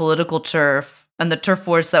over political turf and the turf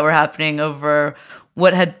wars that were happening over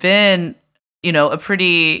what had been, a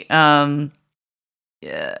pretty,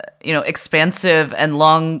 expansive and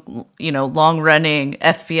long running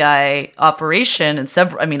FBI operation, and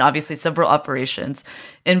several operations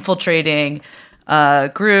infiltrating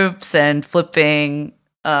groups and flipping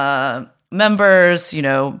members,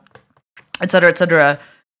 et cetera, et cetera.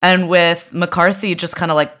 And with McCarthy just kind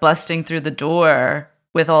of like busting through the door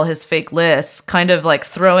with all his fake lists, kind of like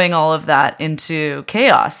throwing all of that into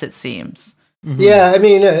chaos, it seems. Mm-hmm. Yeah,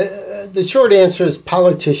 the short answer is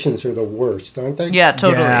politicians are the worst, aren't they? Yeah,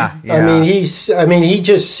 totally. Yeah. He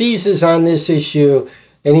just seizes on this issue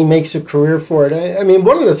and he makes a career for it.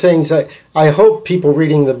 One of the things I hope people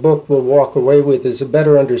reading the book will walk away with is a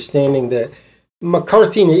better understanding that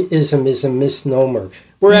McCarthyism is a misnomer.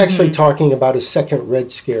 We're actually talking about a second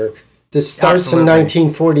Red Scare that starts in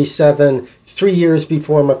 1947, 3 years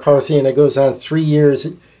before McCarthy, and it goes on 3 years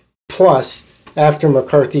plus after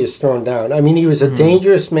McCarthy is thrown down. He was a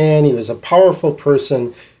dangerous man. He was a powerful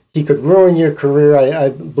person. He could ruin your career. I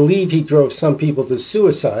believe he drove some people to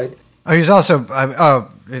suicide. Oh, he was also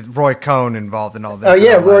Roy Cohn involved in all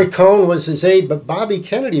this. Roy Cohn was his aide, but Bobby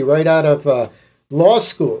Kennedy, right out of law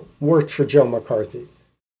school, worked for Joe McCarthy.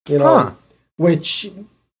 Which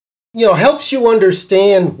helps you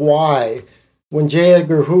understand why when J.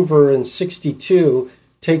 Edgar Hoover in '62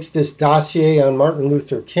 takes this dossier on Martin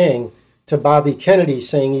Luther King to Bobby Kennedy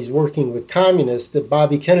saying he's working with communists, that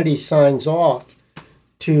Bobby Kennedy signs off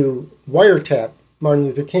to wiretap Martin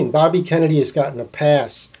Luther King. Bobby Kennedy has gotten a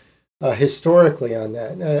pass historically on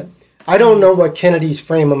that. I don't know what Kennedy's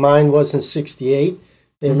frame of mind was in '68.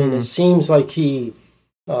 It seems like he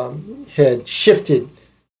had shifted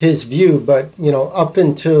his view, but up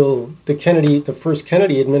until the first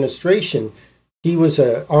Kennedy administration, he was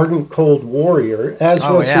an ardent Cold Warrior, as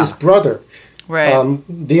was his brother. Right.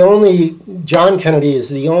 John Kennedy is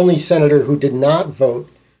the only senator who did not vote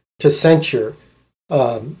to censure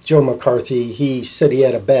Joe McCarthy. He said he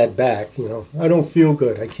had a bad back. I don't feel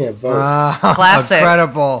good. I can't vote. Classic.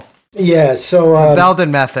 Incredible. Yeah. So the Belden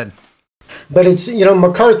method. But it's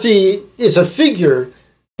McCarthy is a figure,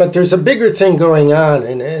 but there's a bigger thing going on,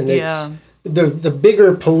 and it's the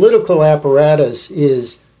bigger political apparatus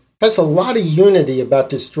has a lot of unity about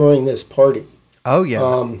destroying this party. Oh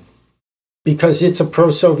yeah. Because it's a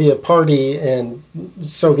pro-Soviet party, and the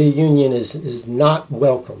Soviet Union is not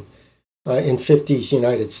welcome in 50s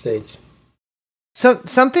United States. So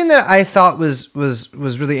something that I thought was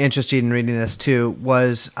really interesting in reading this too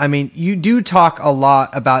was, you do talk a lot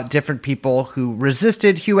about different people who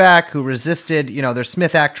resisted HUAC, who resisted, their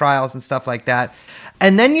Smith Act trials and stuff like that.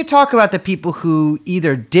 And then you talk about the people who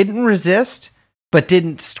either didn't resist but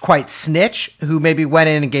didn't quite snitch, who maybe went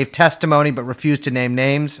in and gave testimony but refused to name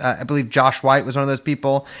names. I believe Josh White was one of those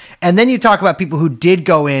people. And then you talk about people who did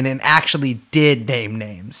go in and actually did name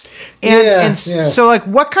names. And so, like,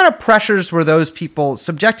 what kind of pressures were those people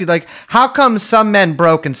subjected? Like, how come some men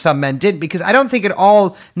broke and some men didn't? Because I don't think it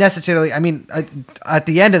all necessarily, I mean, at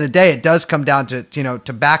the end of the day, it does come down to,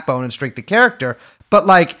 to backbone and strength of character. But,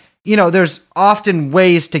 like, there's often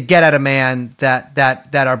ways to get at a man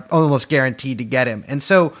that are almost guaranteed to get him. And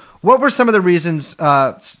so what were some of the reasons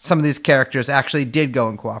some of these characters actually did go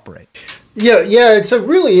and cooperate? Yeah, it's a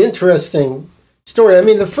really interesting story. I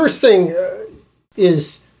mean, the first thing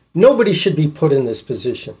is nobody should be put in this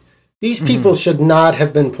position. These people should not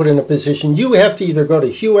have been put in a position. You have to either go to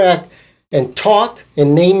HUAC and talk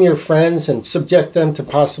and name your friends and subject them to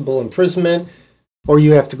possible imprisonment, or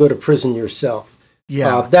you have to go to prison yourself.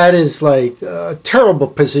 Yeah, that is like a terrible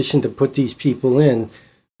position to put these people in.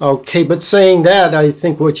 Okay, but saying that, I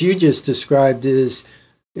think what you just described is,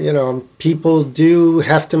 people do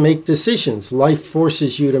have to make decisions. Life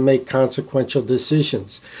forces you to make consequential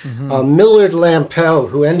decisions. Millard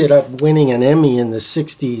Lampell, who ended up winning an Emmy in the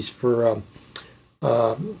 60s for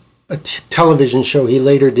a television show, he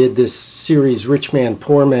later did this series, Rich Man,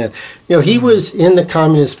 Poor Man. He was in the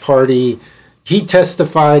Communist Party. He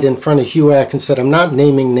testified in front of HUAC and said, I'm not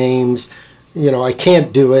naming names. I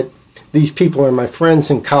can't do it. These people are my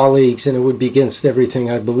friends and colleagues, and it would be against everything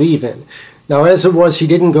I believe in. Now, as it was, he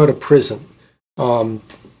didn't go to prison.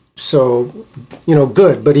 So,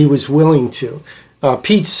 good, but he was willing to.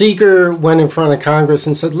 Pete Seeger went in front of Congress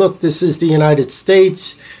and said, look, this is the United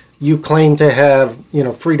States. You claim to have,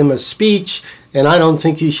 freedom of speech, and I don't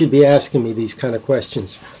think you should be asking me these kind of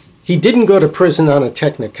questions. He didn't go to prison on a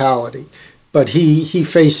technicality, but he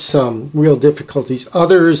faced some real difficulties.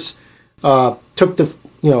 Others took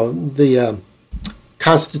the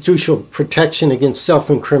constitutional protection against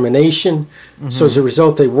self-incrimination. So as a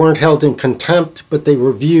result, they weren't held in contempt, but they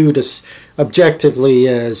were viewed as objectively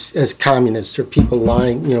as communists or people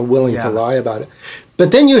lying, willing to lie about it.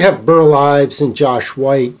 But then you have Burl Ives and Josh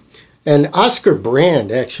White, and Oscar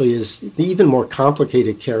Brand actually is the even more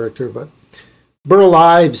complicated character. But Burl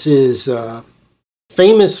Ives is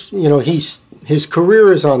famous, his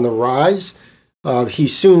career is on the rise.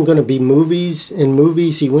 He's soon going to be in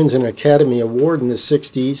movies. He wins an Academy Award in the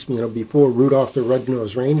 60s, before Rudolph the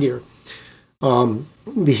Red-Nosed Reindeer.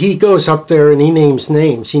 He goes up there and he names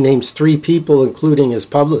names. He names 3 people, including his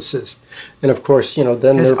publicist. And of course,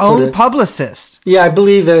 then his own publicist. Yeah, I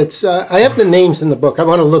believe it's, I have the names in the book. I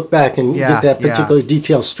want to look back and get that particular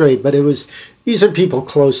detail straight, but these are people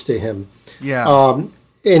close to him. Yeah.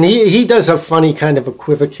 And he does a funny kind of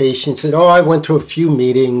equivocation. He said, I went to a few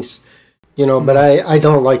meetings, but I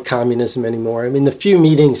don't like communism anymore. I mean, the few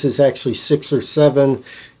meetings is actually 6 or 7,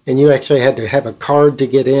 and you actually had to have a card to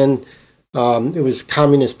get in. It was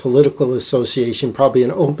Communist Political Association, probably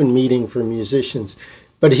an open meeting for musicians.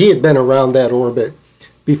 But he had been around that orbit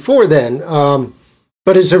before then.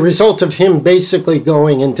 But as a result of him basically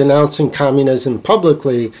going and denouncing communism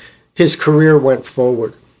publicly, his career went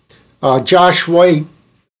forward. Josh White,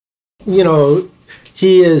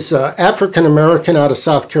 he is African-American out of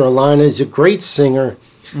South Carolina. He's a great singer,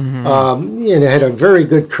 and had a very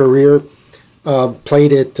good career.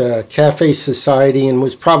 Played at Cafe Society and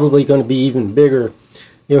was probably going to be even bigger.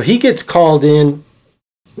 He gets called in.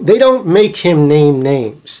 They don't make him name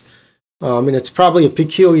names. And it's probably a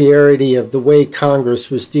peculiarity of the way Congress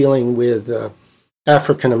was dealing with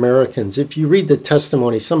African Americans. If you read the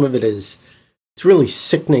testimony, some of it's really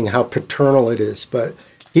sickening how paternal it is. But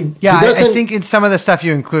I think in some of the stuff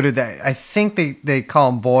you included that, I think they call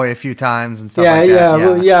him boy a few times and stuff like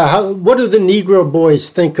that. What do the Negro boys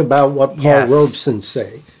think about what Paul Robeson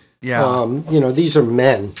say? Yeah. These are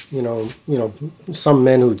men, some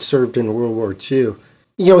men who'd served in World War II.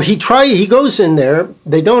 He goes in there.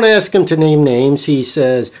 They don't ask him to name names. He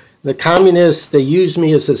says, the communists, they use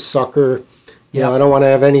me as a sucker. I don't want to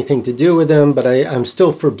have anything to do with them, but I'm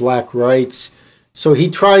still for black rights. So he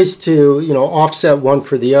tries to, offset one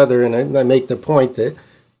for the other, and I make the point that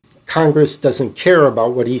Congress doesn't care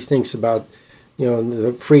about what he thinks about,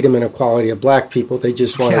 the freedom and equality of black people. They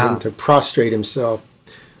just wanted him to prostrate himself.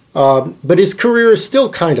 But his career is still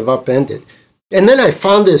kind of upended. And then I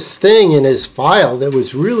found this thing in his file that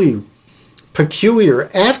was really peculiar.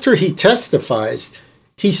 After he testifies,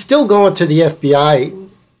 he's still going to the FBI,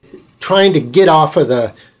 trying to get off of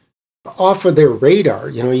their radar.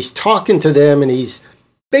 He's talking to them, and he's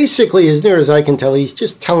basically, as near as I can tell, he's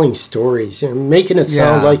just telling stories, making it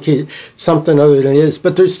sound like something other than it is.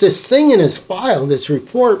 But there's this thing in his file, this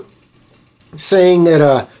report, saying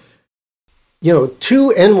that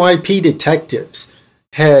two NYP detectives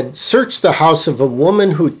had searched the house of a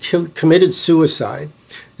woman who committed suicide,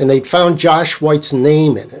 and they found Josh White's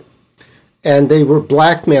name in it. And they were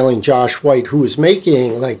blackmailing Josh White, who was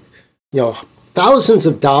making thousands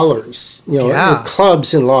of dollars, in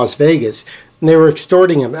clubs in Las Vegas. And they were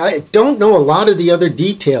extorting him. I don't know a lot of the other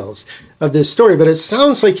details of this story, but it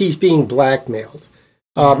sounds like he's being blackmailed,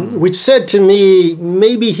 which said to me,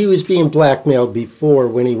 maybe he was being blackmailed before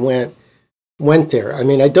when he went there. I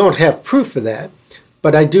mean, I don't have proof of that,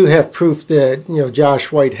 but I do have proof that,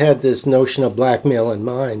 Josh White had this notion of blackmail in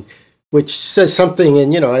mind, which says something,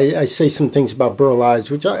 and, I say some things about Burl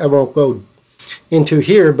Ives, which I won't go into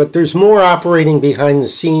here, but there's more operating behind the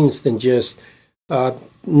scenes than just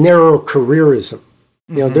narrow careerism.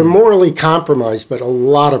 They're morally compromised, but a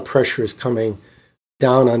lot of pressure is coming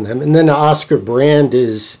down on them. And then Oscar Brand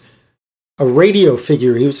is a radio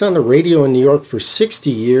figure. He was on the radio in New York for 60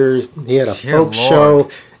 years. He had a folk show.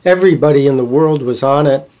 Everybody in the world was on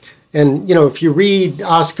it. And, if you read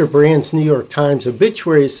Oscar Brand's New York Times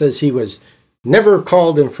obituary, it says he was never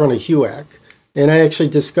called in front of HUAC. And I actually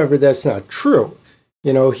discovered that's not true.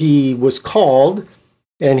 He was called,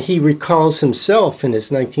 and he recalls himself in his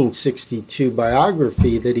 1962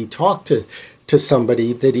 biography that he talked to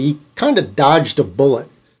somebody, that he kind of dodged a bullet.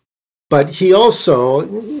 But he also,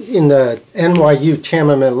 in the NYU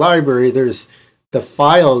Tamiment Library, there's the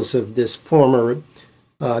files of this former,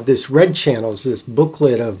 this Red Channels, this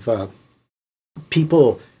booklet of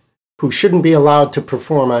people who shouldn't be allowed to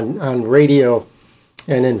perform on radio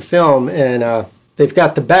and in film. And they've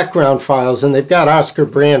got the background files, and they've got Oscar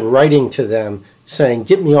Brand writing to them saying,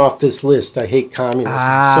 get me off this list. I hate communism.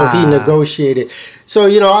 So he negotiated. So,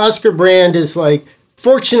 Oscar Brand is like,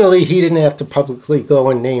 fortunately, he didn't have to publicly go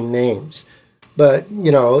and name names. But,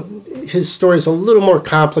 his story is a little more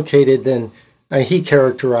complicated than he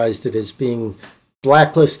characterized it as being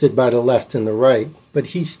blacklisted by the left and the right. But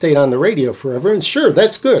he stayed on the radio forever. And sure,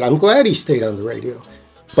 that's good. I'm glad he stayed on the radio.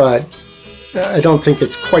 But I don't think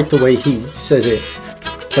it's quite the way he said it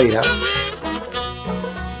played out.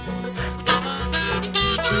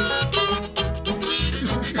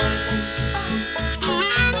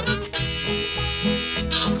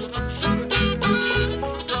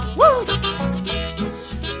 Well,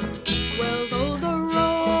 though the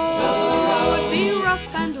road be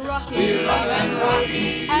rough and rocky,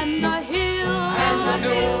 and the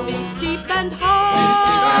hills be steep and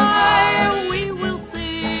high, we will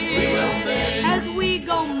sing as we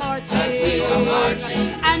go marching,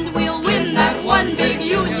 and we'll win that one big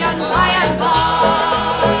union by and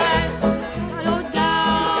by. Gotta go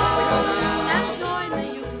down and join the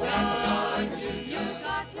union. You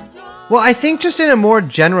got to join. Well, I think just in a more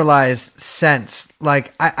generalized sense,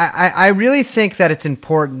 like I really think that it's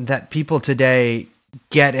important that people today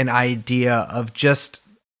get an idea of just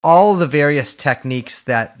all the various techniques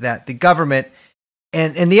that the government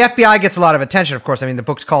and the FBI gets a lot of attention, of course. I mean, the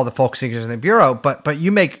book's called The Folk Seekers in the Bureau, but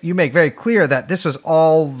you make very clear that this was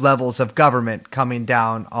all levels of government coming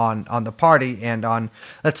down on the party and on,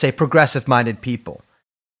 let's say, progressive-minded people.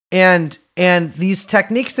 And these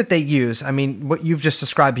techniques that they use, I mean, what you've just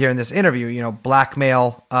described here in this interview,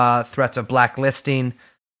 blackmail, threats of blacklisting,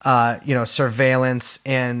 surveillance,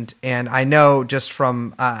 and I know just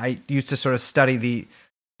from I used to sort of study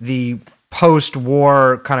the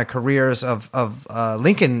post-war kind of careers of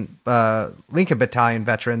Lincoln Battalion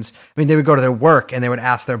veterans. I mean, they would go to their work and they would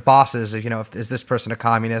ask their bosses, if is this person a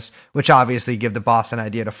communist, which obviously give the boss an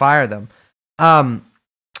idea to fire them.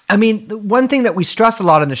 I mean, the one thing that we stress a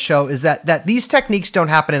lot on the show is that these techniques don't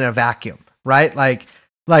happen in a vacuum, right? Like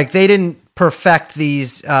they didn't perfect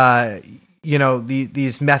these,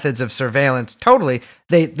 these methods of surveillance totally.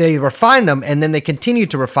 They refine them, and then they continue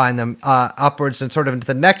to refine them upwards and sort of into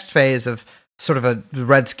the next phase of sort of a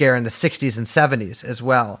Red Scare in the 60s and 70s as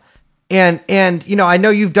well. And I know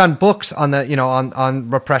you've done books on the on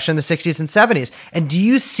repression in the 60s and 70s. And do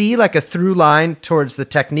you see like a through line towards the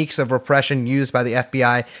techniques of repression used by the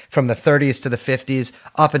FBI from the 30s to the 50s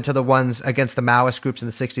up into the ones against the Maoist groups in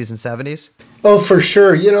the 60s and 70s? Oh, for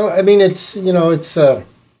sure. I mean, it's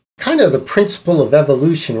kind of the principle of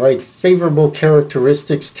evolution, right? Favorable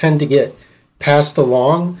characteristics tend to get passed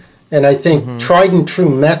along. And I think tried and true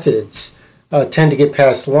methods tend to get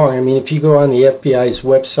passed along. I mean, if you go on the FBI's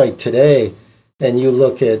website today and you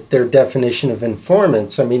look at their definition of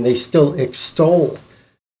informants, I mean, they still extol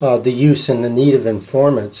the use and the need of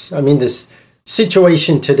informants. I mean, this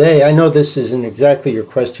situation today, I know this isn't exactly your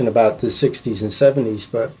question about the 60s and 70s,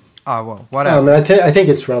 but whatever. I think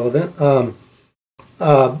it's relevant.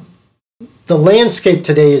 The landscape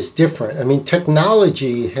today is different. I mean,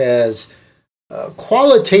 technology has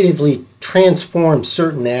qualitatively transform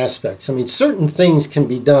certain aspects. I mean, certain things can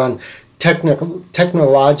be done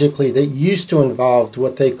technologically that used to involve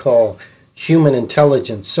what they call human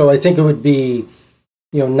intelligence. So I think it would be,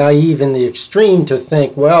 naive in the extreme to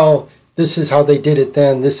think, well, this is how they did it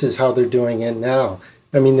then, this is how they're doing it now.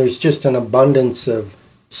 I mean, there's just an abundance of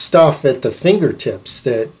stuff at the fingertips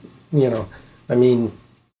that, I mean,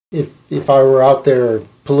 if I were out there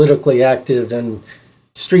politically active and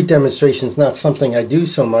street demonstrations not something I do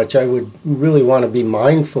so much, I would really want to be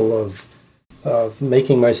mindful of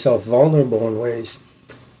making myself vulnerable in ways.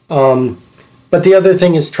 But the other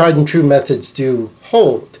thing is tried and true methods do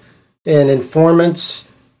hold. And informants,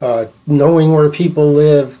 knowing where people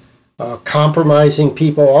live, compromising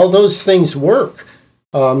people, all those things work.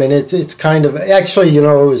 And it's kind of, actually, it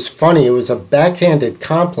was funny. It was a backhanded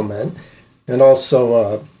compliment and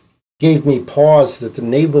also gave me pause that the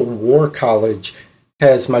Naval War College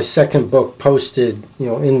has my second book posted,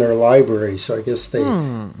 in their library. So I guess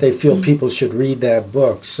they feel people should read that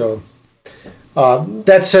book. So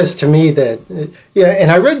that says to me that, and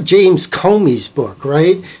I read James Comey's book,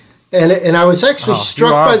 right? And I was actually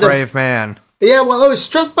struck by the brave man. Yeah, well, I was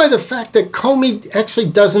struck by the fact that Comey actually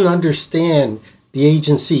doesn't understand the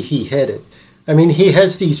agency he headed. I mean, he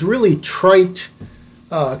has these really trite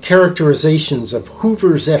characterizations of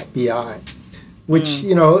Hoover's FBI, which,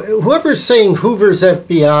 whoever's saying Hoover's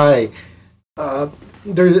FBI,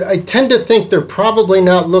 I tend to think they're probably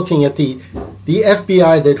not looking at the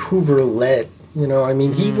FBI that Hoover led. I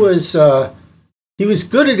mean, he was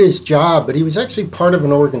good at his job, but he was actually part of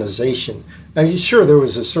an organization. I mean, sure, there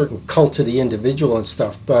was a certain cult to the individual and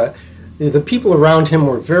stuff, but the people around him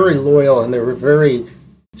were very loyal and they were very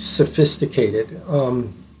sophisticated.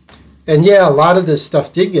 And yeah, a lot of this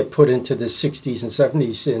stuff did get put into the 60s and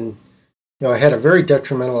 70s, and it had a very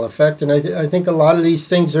detrimental effect. And I think a lot of these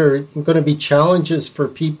things are going to be challenges for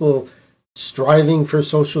people striving for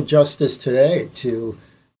social justice today.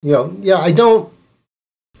 I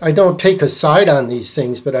don't take a side on these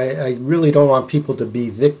things, but I really don't want people to be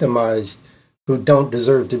victimized who don't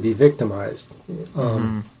deserve to be victimized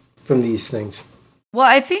from these things. Well,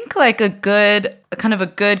 I think like a good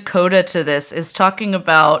coda to this is talking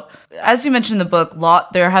about, as you mentioned in the book,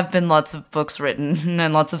 there have been lots of books written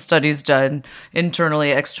and lots of studies done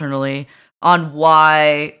internally, externally, on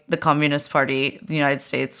why the Communist Party, the United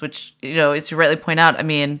States, which, as you rightly point out, I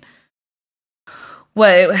mean,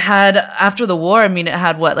 what it had after the war, I mean, it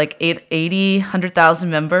had like 100,000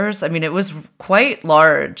 members. I mean, it was quite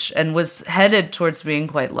large and was headed towards being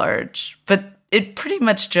quite large, but it pretty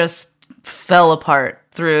much just fell apart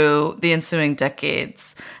through the ensuing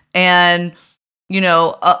decades. And,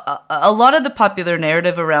 a lot of the popular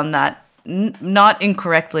narrative around that, not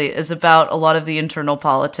incorrectly, is about a lot of the internal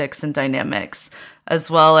politics and dynamics, as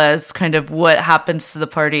well as kind of what happens to the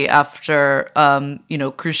party after,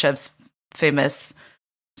 Khrushchev's famous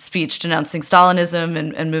speech denouncing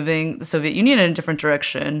Stalinism and moving the Soviet Union in a different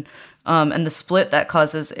direction, and the split that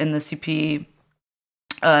causes in the CP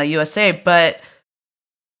USA. But,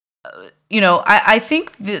 I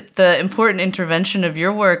think the important intervention of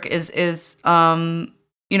your work is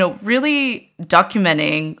really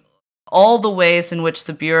documenting all the ways in which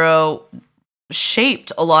the Bureau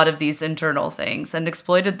shaped a lot of these internal things and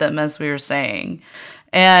exploited them, as we were saying.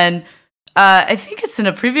 And I think it's in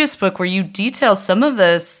a previous book where you detail some of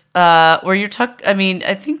this, where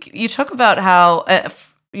I think you talk about how,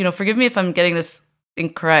 forgive me if I'm getting this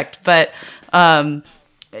incorrect, but,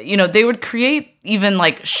 they would create even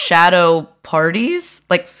like shadow parties,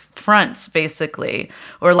 like fronts basically,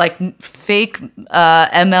 or like fake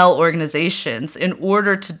ML organizations in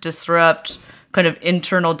order to disrupt kind of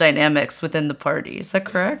internal dynamics within the party. Is that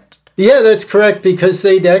correct? Yeah, that's correct, because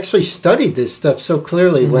they'd actually studied this stuff so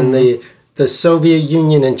clearly. When the Soviet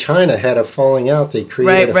Union and China had a falling out, they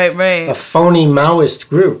created a phony Maoist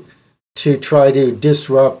group to try to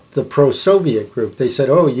disrupt the pro-Soviet group. They said,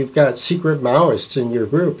 you've got secret Maoists in your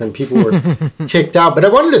group, and people were kicked out. But I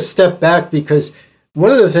wanted to step back because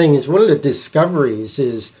one of the discoveries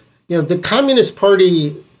is, the Communist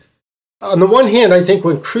Party, on the one hand, I think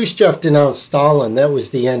when Khrushchev denounced Stalin, that was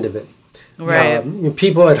the end of it. Right.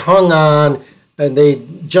 People had hung on and they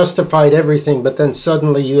justified everything, but then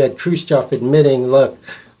suddenly you had Khrushchev admitting, look,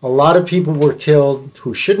 a lot of people were killed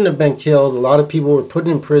who shouldn't have been killed. A lot of people were put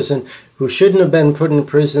in prison who shouldn't have been put in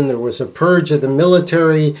prison. There was a purge of the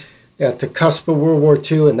military at the cusp of World War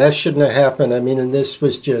II, and that shouldn't have happened. I mean, and this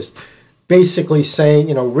was just basically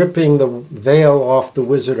saying, ripping the veil off the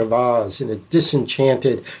Wizard of Oz, and it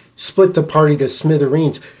disenchanted, split the party to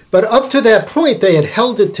smithereens. But up to that point, they had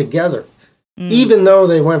held it together, even though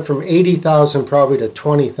they went from 80,000 probably to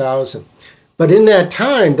 20,000. But in that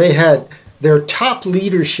time, they had their top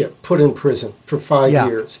leadership put in prison for 5 Yeah.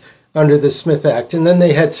 years under the Smith Act. And then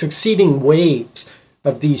they had succeeding waves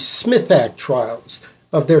of these Smith Act trials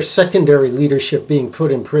of their secondary leadership being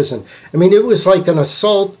put in prison. I mean, it was like an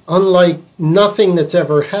assault unlike nothing that's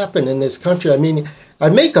ever happened in this country. I mean,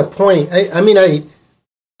 I make a point. I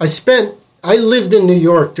lived in New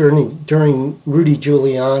York during Rudy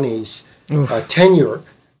Giuliani's tenure.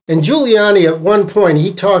 And Giuliani, at one point,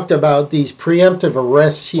 he talked about these preemptive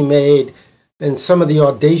arrests he made and some of the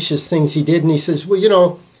audacious things he did. And he says, well, you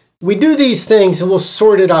know, we do these things and we'll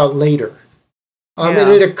sort it out later. And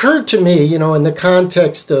it occurred to me, you know, in the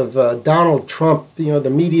context of Donald Trump, you know, the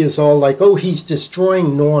media is all like, oh, he's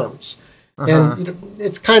destroying norms. And you know,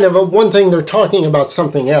 it's kind of one thing they're talking about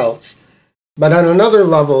something else. But on another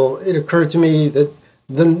level, it occurred to me that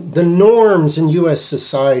the norms in U.S.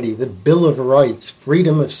 society, the Bill of Rights,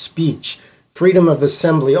 freedom of speech, freedom of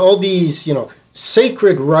assembly, all these, you know,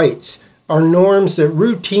 sacred rights are norms that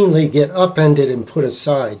routinely get upended and put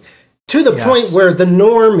aside to the point where the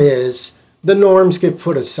norms get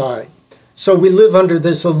put aside. So we live under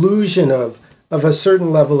this illusion of a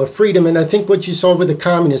certain level of freedom. And I think what you saw with the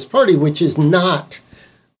Communist Party, which is not,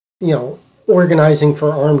 you know, organizing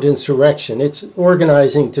for armed insurrection, it's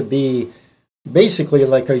organizing to be basically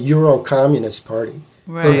like a Euro-communist party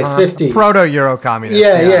in the 50s. Proto-Euro-communist.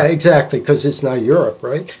 Yeah, exactly, because it's not Europe,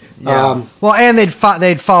 right? Yeah. Well, and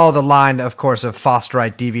they'd follow the line, of course, of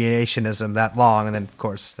Fosterite deviationism that long, and then, of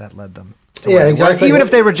course, that led them to where they were, exactly. even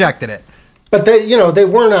if they rejected it. But they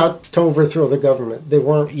weren't out to overthrow the government. They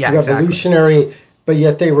weren't revolutionary, but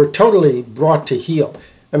yet they were totally brought to heel.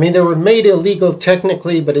 I mean, they were made illegal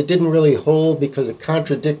technically, but it didn't really hold because it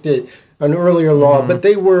contradicted an earlier law. But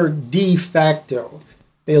they were de facto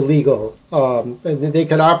illegal. And they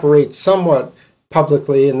could operate somewhat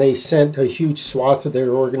publicly, and they sent a huge swath of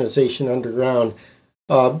their organization underground.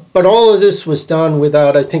 But all of this was done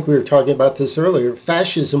without, I think we were talking about this earlier,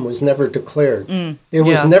 fascism was never declared. It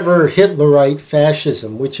was never Hitlerite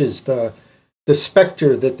fascism, which is the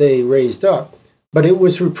specter that they raised up. But it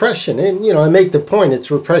was repression. And, you know, I make the point,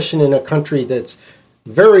 it's repression in a country that's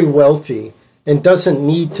very wealthy and doesn't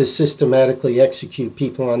need to systematically execute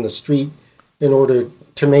people on the street in order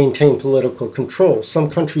to maintain political control. Some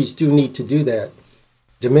countries do need to do that.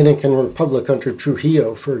 Dominican Republic under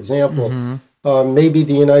Trujillo, for example. Maybe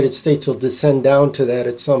the United States will descend down to that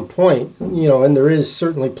at some point, you know, and there is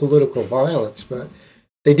certainly political violence, but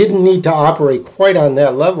they didn't need to operate quite on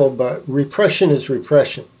that level. But repression is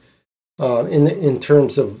repression in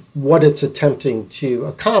terms of what it's attempting to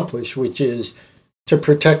accomplish, which is to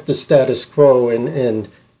protect the status quo and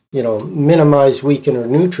you know, minimize, weaken, or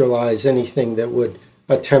neutralize anything that would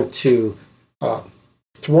attempt to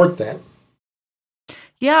thwart that.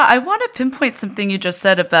 Yeah, I want to pinpoint something you just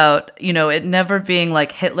said about, you know, it never being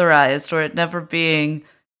like Hitlerized or it never being,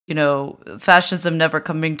 you know, fascism never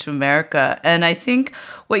coming to America. And I think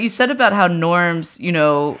what you said about how norms, you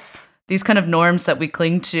know, these kind of norms that we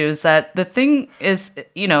cling to is that the thing is,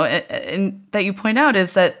 you know, and that you point out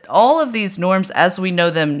is that all of these norms as we know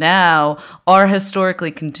them now are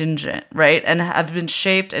historically contingent, right? And have been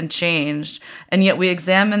shaped and changed. And yet we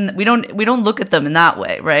don't look at them in that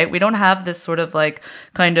way, right? We don't have this sort of like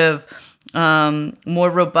kind of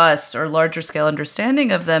more robust or larger scale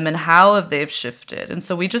understanding of them and how they've shifted. And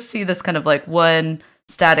so we just see this kind of like one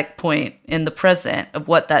static point in the present of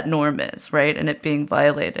what that norm is, right? And it being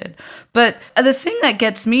violated. But the thing that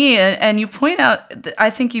gets me, and you point out, I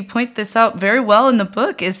think you point this out very well in the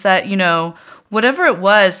book, is that, you know, whatever it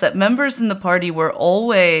was, that members in the party were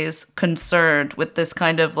always concerned with this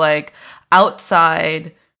kind of like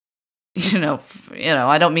outside, you know,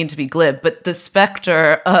 I don't mean to be glib, but the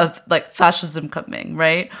specter of like fascism coming,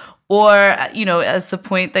 right? Or, you know, as the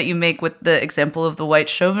point that you make with the example of the white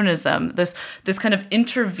chauvinism, this kind of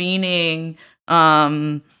intervening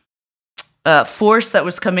force that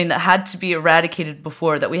was coming that had to be eradicated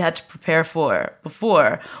before, that we had to prepare for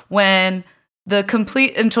before, when the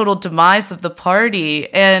complete and total demise of the party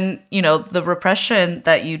and, you know, the repression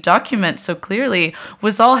that you document so clearly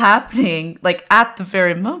was all happening like at the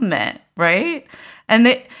very moment, right?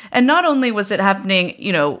 And not only was it happening,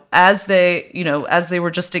 you know, as they were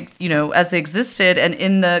just, you know, as they existed and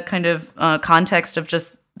in the kind of context of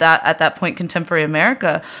just that at that point contemporary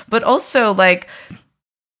America, but also like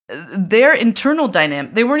their internal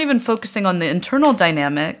dynamic. They weren't even focusing on the internal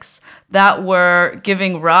dynamics that were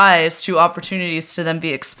giving rise to opportunities to then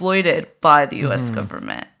be exploited by the U.S.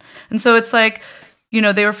 government. And so it's like, you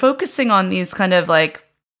know, they were focusing on these kind of like,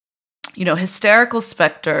 you know, hysterical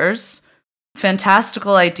specters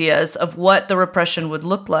fantastical ideas of what the repression would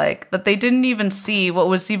look like, that they didn't even see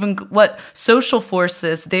what social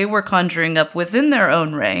forces they were conjuring up within their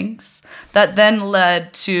own ranks, that then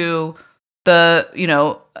led to the,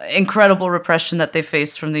 incredible repression that they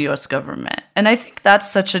faced from the U.S. government. And I think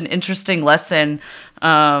that's such an interesting lesson,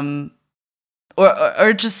 or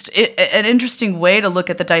just an interesting way to look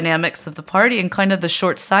at the dynamics of the party and kind of the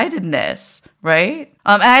short-sightedness, right?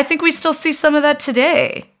 And I think we still see some of that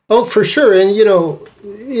today. Oh, for sure. And,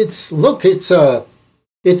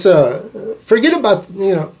 forget about,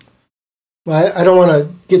 I don't want to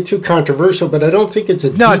get too controversial, but I don't think it's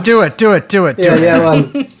a No, do it. Yeah.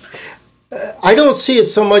 I don't see it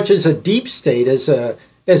so much as a deep state, as a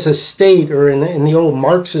state, or in the old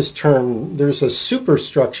Marxist term, there's a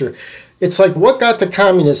superstructure. It's like what got the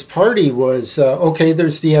Communist Party was,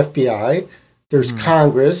 there's the FBI, there's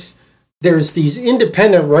Congress, there's these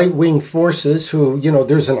independent right-wing forces who,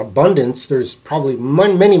 there's an abundance. There's probably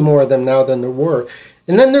many more of them now than there were.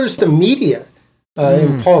 And then there's the media.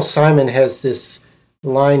 And Paul Simon has this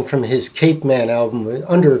line from his Cape Man album, an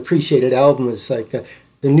underappreciated album. It's like,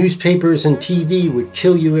 the newspapers and TV would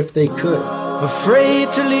kill you if they could.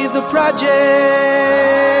 Afraid to leave the projects,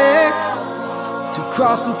 to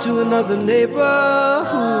cross into another neighborhood.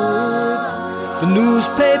 The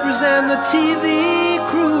newspapers and the TV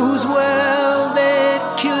crews, well, they'd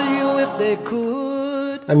kill you if they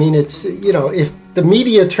could. I mean, it's, if the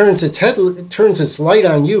media turns its light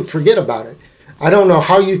on you, forget about it. I don't know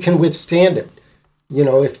how you can withstand it.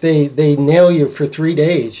 If they nail you for 3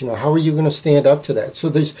 days, how are you going to stand up to that? So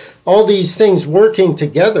there's all these things working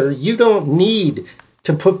together. You don't need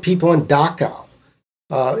to put people in Dachau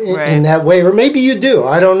in that way, or maybe you do.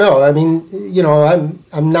 I don't know. I mean,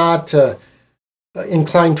 I'm not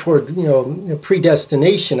inclined toward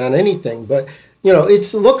predestination on anything, but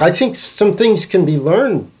I think some things can be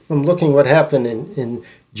learned from looking what happened in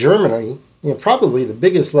Germany. Probably the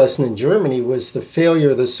biggest lesson in Germany was the failure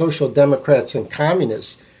of the Social Democrats and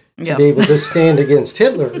Communists to be able to stand against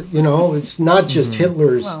Hitler. It's not just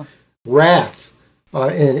Hitler's wrath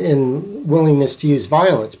and willingness to use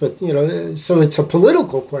violence, but so it's a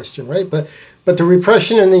political question, right? But the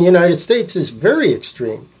repression in the United States is very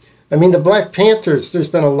extreme. I mean, the Black Panthers, there's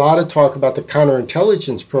been a lot of talk about the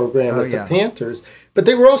counterintelligence program the Panthers, but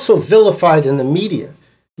they were also vilified in the media.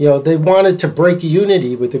 They wanted to break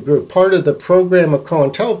unity with the group. Part of the program of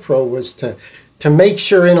COINTELPRO was to make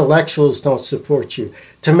sure intellectuals don't support you,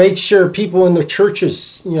 to make sure people in the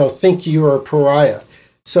churches, think you are a pariah.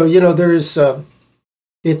 So, there's, I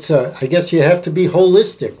guess you have to be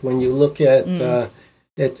holistic when you look at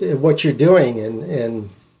what you're doing. And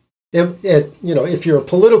if you're a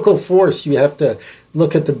political force, you have to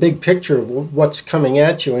look at the big picture of what's coming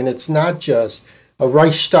at you. And it's not just a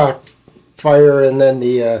Reichstag fire and then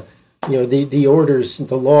the orders,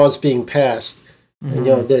 the laws being passed,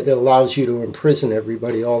 that allows you to imprison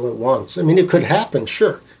everybody all at once. I mean, it could happen,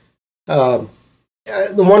 sure. The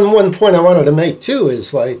one point I wanted to make too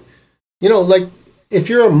is if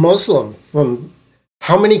you're a Muslim from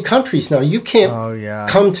how many countries now, you can't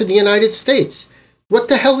come to the United States. What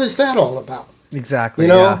the hell is that all about? Exactly.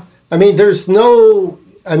 I mean, there's no.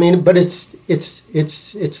 I mean, but it's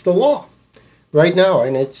the law right now,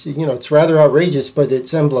 and it's rather outrageous, but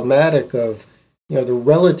it's emblematic of the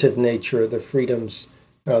relative nature of the freedoms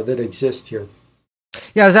that exist here.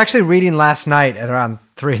 Yeah, I was actually reading last night at around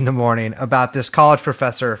 3 a.m. about this college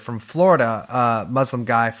professor from Florida, Muslim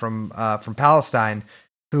guy from Palestine,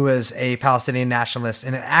 who is a Palestinian nationalist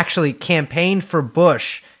and actually campaigned for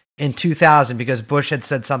Bush in 2000 because Bush had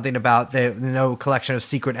said something about the collection of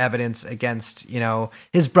secret evidence against,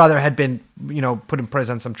 his brother had been, put in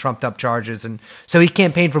prison on some trumped up charges. And so he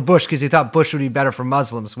campaigned for Bush because he thought Bush would be better for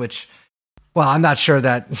Muslims, which, well, I'm not sure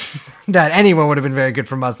that anyone would have been very good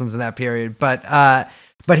for Muslims in that period. But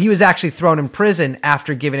he was actually thrown in prison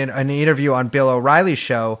after giving an interview on Bill O'Reilly's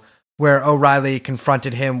show, where O'Reilly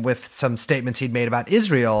confronted him with some statements he'd made about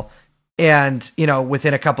Israel. And,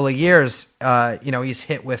 within a couple of years, he's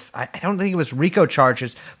hit with, I don't think it was RICO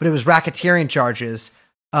charges, but it was racketeering charges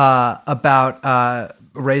about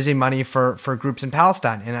raising money for groups in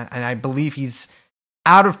Palestine. And I believe he's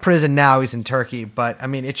out of prison now. He's in Turkey. But, I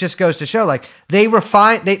mean, it just goes to show, they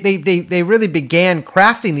really began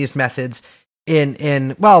crafting these methods in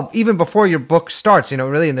even before your book starts,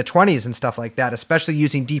 really in the 1920s and stuff like that, especially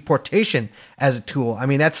using deportation as a tool. I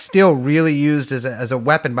mean, that's still really used as a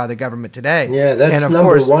weapon by the government today. Yeah, that's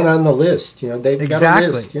number one on the list. They've got a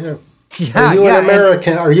list. Yeah, Are you an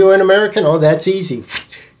American? Are you an American? Oh, that's easy.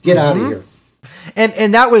 Get out of here.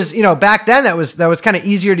 And that was, back then that was kind of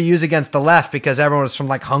easier to use against the left because everyone was from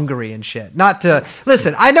like Hungary and shit. Not to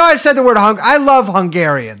listen. I know I've said the word I love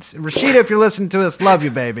Hungarians. Rashida, if you're listening to this, love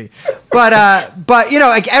you, baby. But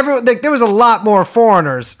there was a lot more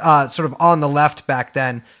foreigners sort of on the left back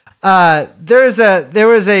then. There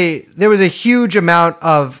was a huge amount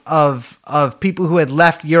of people who had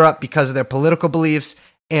left Europe because of their political beliefs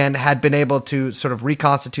and had been able to sort of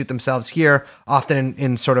reconstitute themselves here, often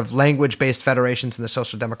in sort of language-based federations in the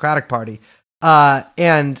Social Democratic Party. But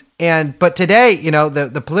today,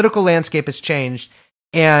 the political landscape has changed,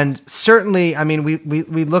 and certainly, I mean,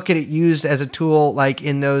 we look at it used as a tool, like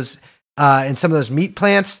in those in some of those meat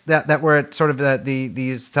plants that were sort of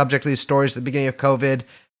the subject of these stories at the beginning of COVID.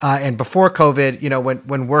 And before COVID,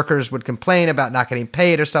 when workers would complain about not getting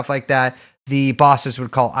paid or stuff like that, the bosses would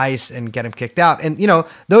call ICE and get them kicked out. And,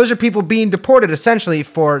 those are people being deported essentially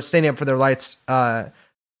for standing up for their rights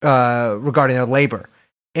regarding their labor.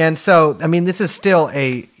 And so, I mean, this is still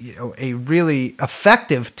a really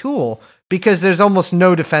effective tool because there's almost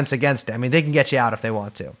no defense against it. I mean, they can get you out if they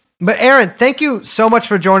want to. But Aaron, thank you so much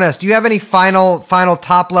for joining us. Do you have any final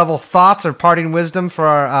top level thoughts or parting wisdom for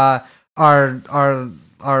our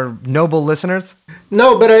noble listeners?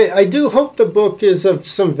 No, but I do hope the book is of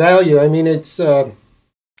some value. I mean,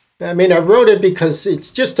 I wrote it because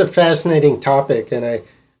it's just a fascinating topic, and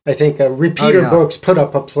I think Repeater Books put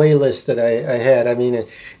up a playlist that I had. I mean,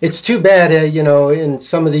 it's too bad, in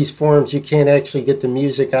some of these forums you can't actually get the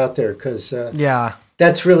music out there because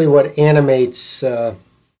that's really what animates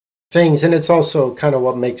things, and it's also kind of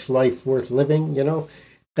what makes life worth living,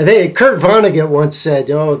 I think Kurt Vonnegut once said,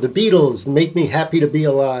 the Beatles make me happy to be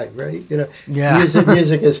alive, right?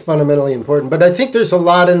 Music is fundamentally important. But I think there's a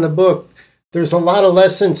lot in the book. There's a lot of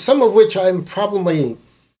lessons, some of which I'm probably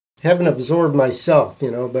haven't absorbed myself,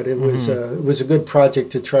 but it was a good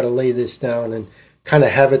project to try to lay this down and kind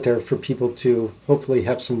of have it there for people to hopefully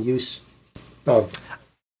have some use of.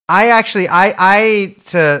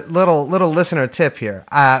 To little listener tip here.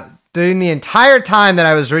 During the entire time that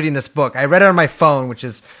I was reading this book, I read it on my phone, which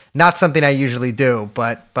is not something I usually do,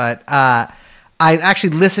 but I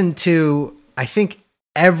actually listened to, I think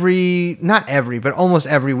but almost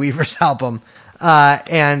every Weavers album,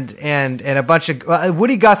 and a bunch of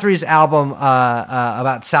Woody Guthrie's album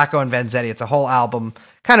about Sacco and Vanzetti. It's a whole album,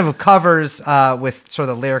 kind of covers with sort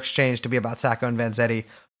of the lyrics changed to be about Sacco and Vanzetti.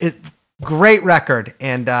 Great record,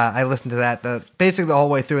 and I listened to that basically the whole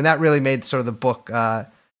way through, and that really made sort of the book.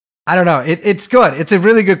 I don't know. It's good. It's a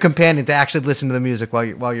really good companion to actually listen to the music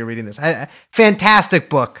while you're reading this. Fantastic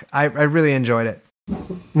book. I really enjoyed it.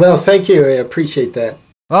 Well, thank you. I appreciate that.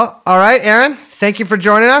 Well, all right, Aaron. Thank you for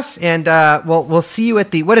joining us, and we'll see you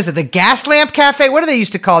at the the Gas Lamp Cafe? What do they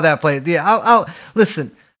used to call that place? Yeah, I'll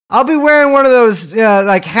listen. I'll be wearing one of those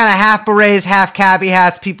like kind of half berets, half cabbie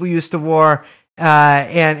hats people used to wear,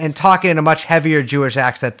 and talking in a much heavier Jewish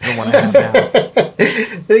accent than the one I have now.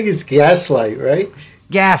 I think it's Gaslight, right?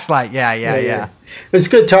 Gaslight, yeah. It's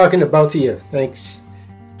good talking to both of you. Thanks.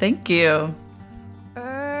 Thank you.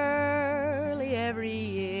 Early every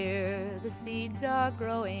year, the seeds are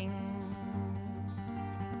growing.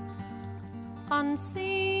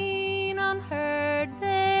 Unseen, unheard,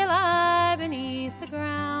 they lie beneath the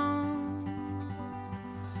ground.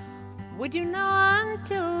 Would you know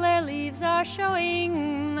until their leaves are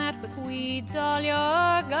showing that with weeds all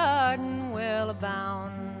your garden will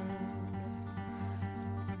abound?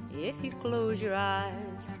 If you close your eyes,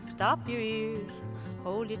 stop your ears,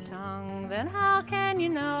 hold your tongue, then how can you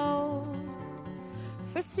know?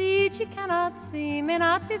 For seeds you cannot see may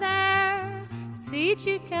not be there, seeds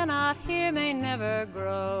you cannot hear may never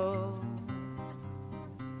grow.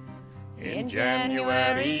 In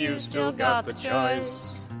January you still got the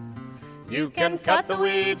choice. You can cut the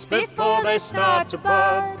weeds before they start to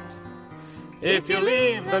bud. If you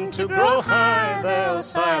leave them to grow high, they'll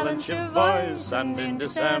silence your voice, and in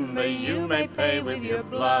December you may pay with your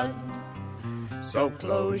blood. So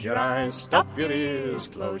close your eyes, stop your ears,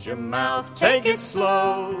 close your mouth, take it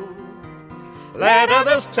slow. Let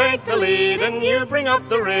others take the lead and you bring up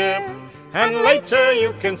the rear, and later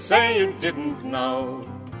you can say you didn't know.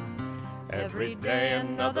 Every day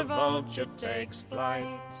another vulture takes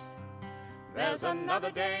flight. There's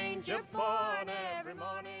another danger born every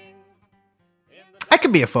morning. I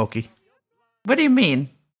could be a folkie. What do you mean?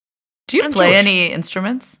 Do you play any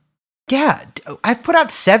instruments? Yeah, I've put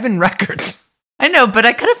out 7 records. I know, but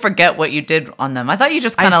I kind of forget what you did on them. I thought you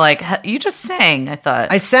just kind of you just sang. I thought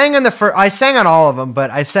I sang on I sang on all of them,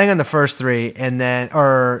 but I sang on the first 3, and then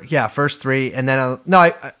first 3, and then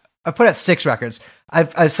I put out 6 records.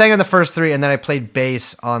 I sang on the first 3, and then I played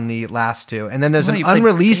bass on the last 2, and then there's an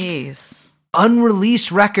unreleased.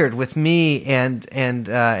 unreleased record with me and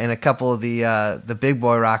a couple of the big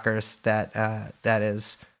boy rockers that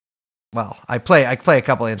is, well, I play a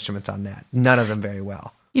couple of instruments on that. None of them very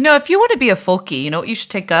well. You know, if you want to be a folkie, you know what you should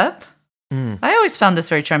take up? I always found this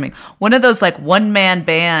very charming. One of those like one-man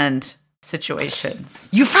band situations.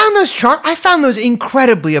 You found those I found those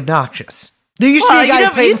incredibly obnoxious. There used to be a guy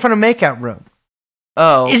who played in front of Makeout Room.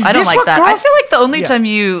 Oh, I don't like that. Girls? I feel like the only time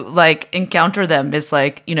you like encounter them is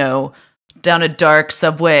like, you know, down a dark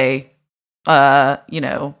subway, hallway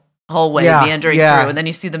meandering through, and then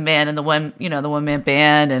you see the man and the one-man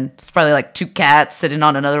band, and it's probably like two cats sitting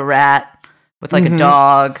on another rat with like a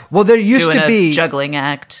dog. Well, there used doing to be a juggling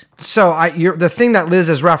act. So the thing that Liz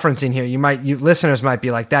is referencing here, you listeners might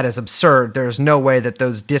be like, that is absurd. There's no way that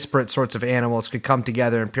those disparate sorts of animals could come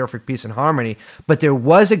together in perfect peace and harmony. But there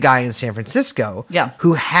was a guy in San Francisco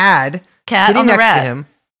who had cat sitting on the next rat. to him.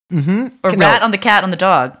 Or rat on the cat on the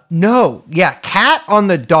dog. No, yeah, cat on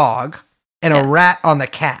the dog and a rat on the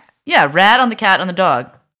cat. Yeah, rat on the cat on the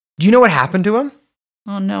dog. Do you know what happened to him?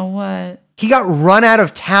 Oh no, what? He got run out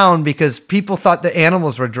of town because people thought the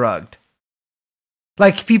animals were drugged.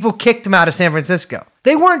 Like, people kicked him out of San Francisco.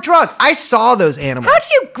 They weren't drugged. I saw those animals. What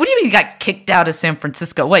do you mean you got kicked out of San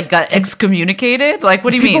Francisco? What, you got excommunicated? Like, what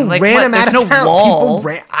do you People mean? Like, ran him out there's of no town. wall.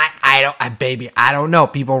 I don't know.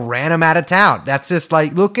 People ran him out of town. That's just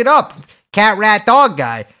like, look it up. Cat, rat, dog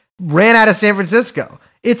guy ran out of San Francisco.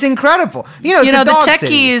 It's incredible. It's a dog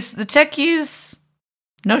city. The techies,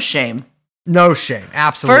 no shame. No shame.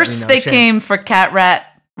 Absolutely First, no they shame. came for cat,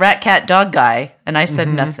 cat, dog guy, and I said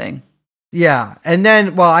nothing. Yeah. And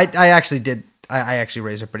then, well, I actually did. I actually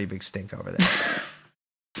raised a pretty big stink over there.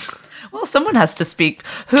 Well, someone has to speak.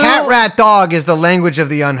 Cat, rat, dog is the language of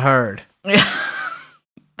the unheard.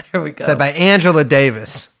 There we go. Said by Angela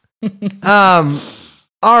Davis. All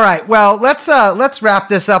right. Well, let's wrap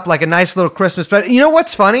this up like a nice little Christmas. But you know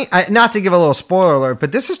what's funny? Not to give a little spoiler alert,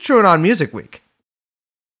 but this is true and on Music Week.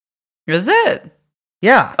 Is it?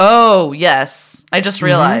 Yeah. Oh, yes. I just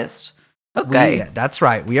realized. Okay. That's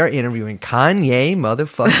right. We are interviewing Kanye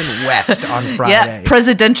motherfucking West on Friday. Yeah,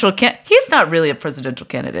 presidential He's not really a presidential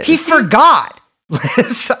candidate. He forgot.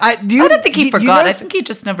 I don't think he forgot. I think he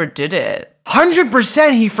just never did it.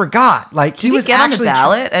 100% he forgot. Like, Did he was get on the actually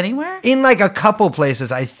ballot anywhere? in like a couple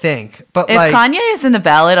places, I think. But If like Kanye is in the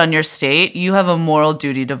ballot on your state, you have a moral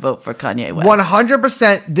duty to vote for Kanye West.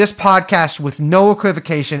 100%, this podcast with no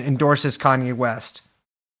equivocation endorses Kanye West.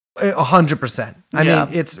 100%. I mean,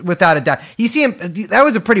 it's without a doubt. You see him. That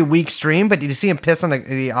was a pretty weak stream, but did you see him piss on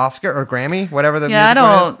the Oscar or Grammy, whatever the music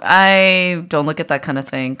one is? I don't look at that kind of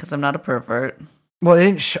thing because I'm not a pervert. Well, it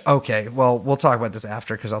didn't. Okay. Well, we'll talk about this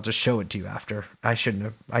after because I'll just show it to you after. I shouldn't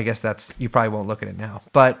have. I guess you probably won't look at it now.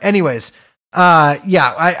 But anyways,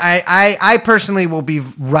 I personally will be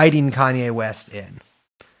writing Kanye West in.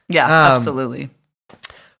 Yeah, absolutely.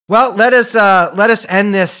 Well, let us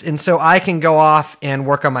end this, and so I can go off and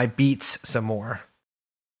work on my beats some more.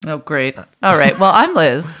 Oh, great! All right. Well, I'm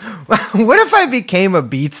Liz. What if I became a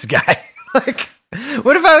beats guy? Like,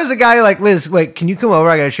 what if I was a guy like, Liz? Wait, can you come over?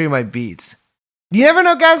 I gotta show you my beats. You never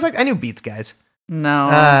know guys like I knew beats guys.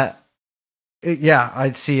 No. Yeah,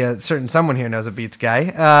 I see a certain someone here knows a beats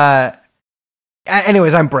guy.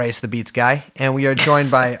 Anyways, I'm Brace, the beats guy, and we are joined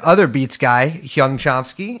by other beats guy, Hyung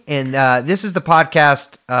Chomsky, and this is the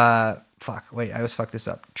podcast. Wait, I always fuck this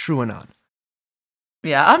up. TrueAnon.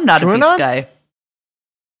 Yeah, I'm not a beats guy.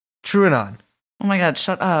 TrueAnon. Oh my god,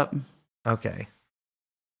 shut up. Okay.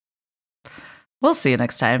 We'll see you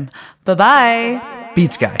next time. Bye-bye.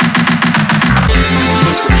 Beats guy.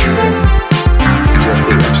 Here's what you want.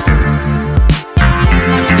 Jeffrey Epstein.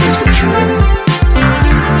 Here's what you want.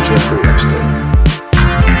 Jeffrey Epstein.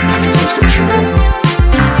 Here's what you want.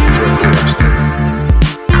 Jeffrey Epstein.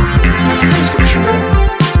 Here's what you want.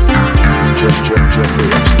 Jeffrey